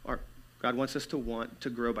 God wants us to want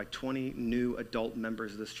to grow by 20 new adult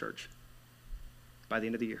members of this church by the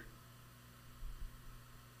end of the year.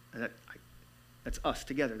 And that's us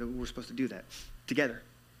together. We're supposed to do that together.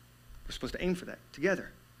 We're supposed to aim for that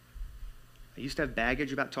together. I used to have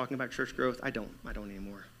baggage about talking about church growth. I don't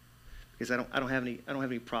anymore, because I don't have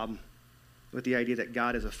any problem with the idea that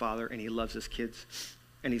God is a father and he loves his kids,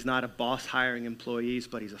 and he's not a boss hiring employees,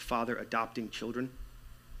 but he's a father adopting children.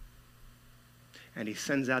 And he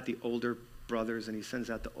sends out the older brothers and he sends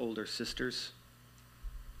out the older sisters,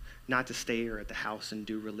 not to stay here at the house and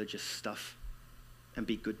do religious stuff and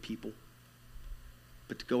be good people,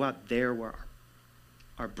 but to go out there where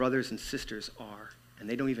our brothers and sisters are, and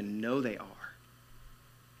they don't even know they are,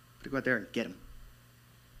 but to go out there and get them,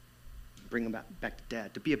 bring them back to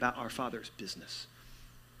dad, to be about our Father's business.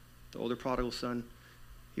 The older prodigal son,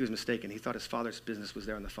 he was mistaken. He thought his father's business was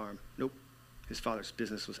there on the farm. Nope. His father's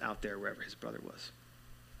business was out there wherever his brother was.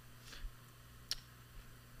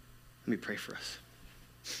 Let me pray for us.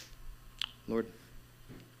 Lord,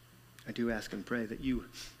 I do ask and pray that you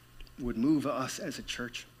would move us as a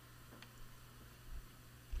church.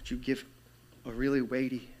 That you give a really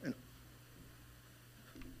weighty and,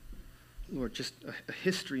 Lord, just a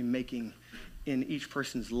history-making in each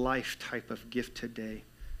person's life type of gift today.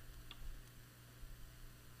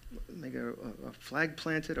 Make a flag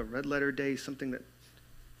planted, a red letter day, something that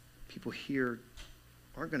people here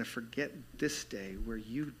aren't going to forget this day, where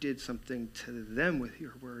you did something to them with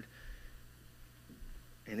your word,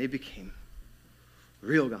 and they became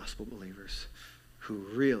real gospel believers who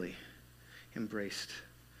really embraced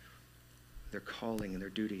their calling and their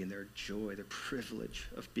duty and their joy, their privilege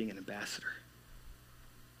of being an ambassador,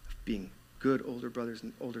 of being good older brothers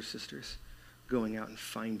and older sisters, going out and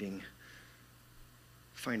finding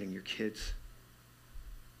your kids.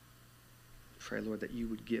 Pray, Lord, that you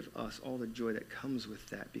would give us all the joy that comes with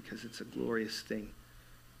that, because it's a glorious thing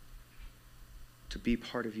to be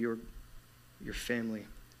part of your family,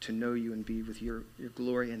 to know you and be with your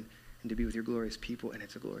glory, and to be with your glorious people, and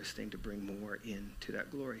it's a glorious thing to bring more into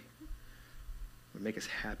that glory. Lord, make us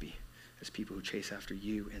happy as people who chase after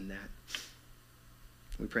you in that.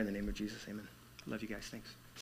 We pray in the name of Jesus. Amen. I love you guys. Thanks.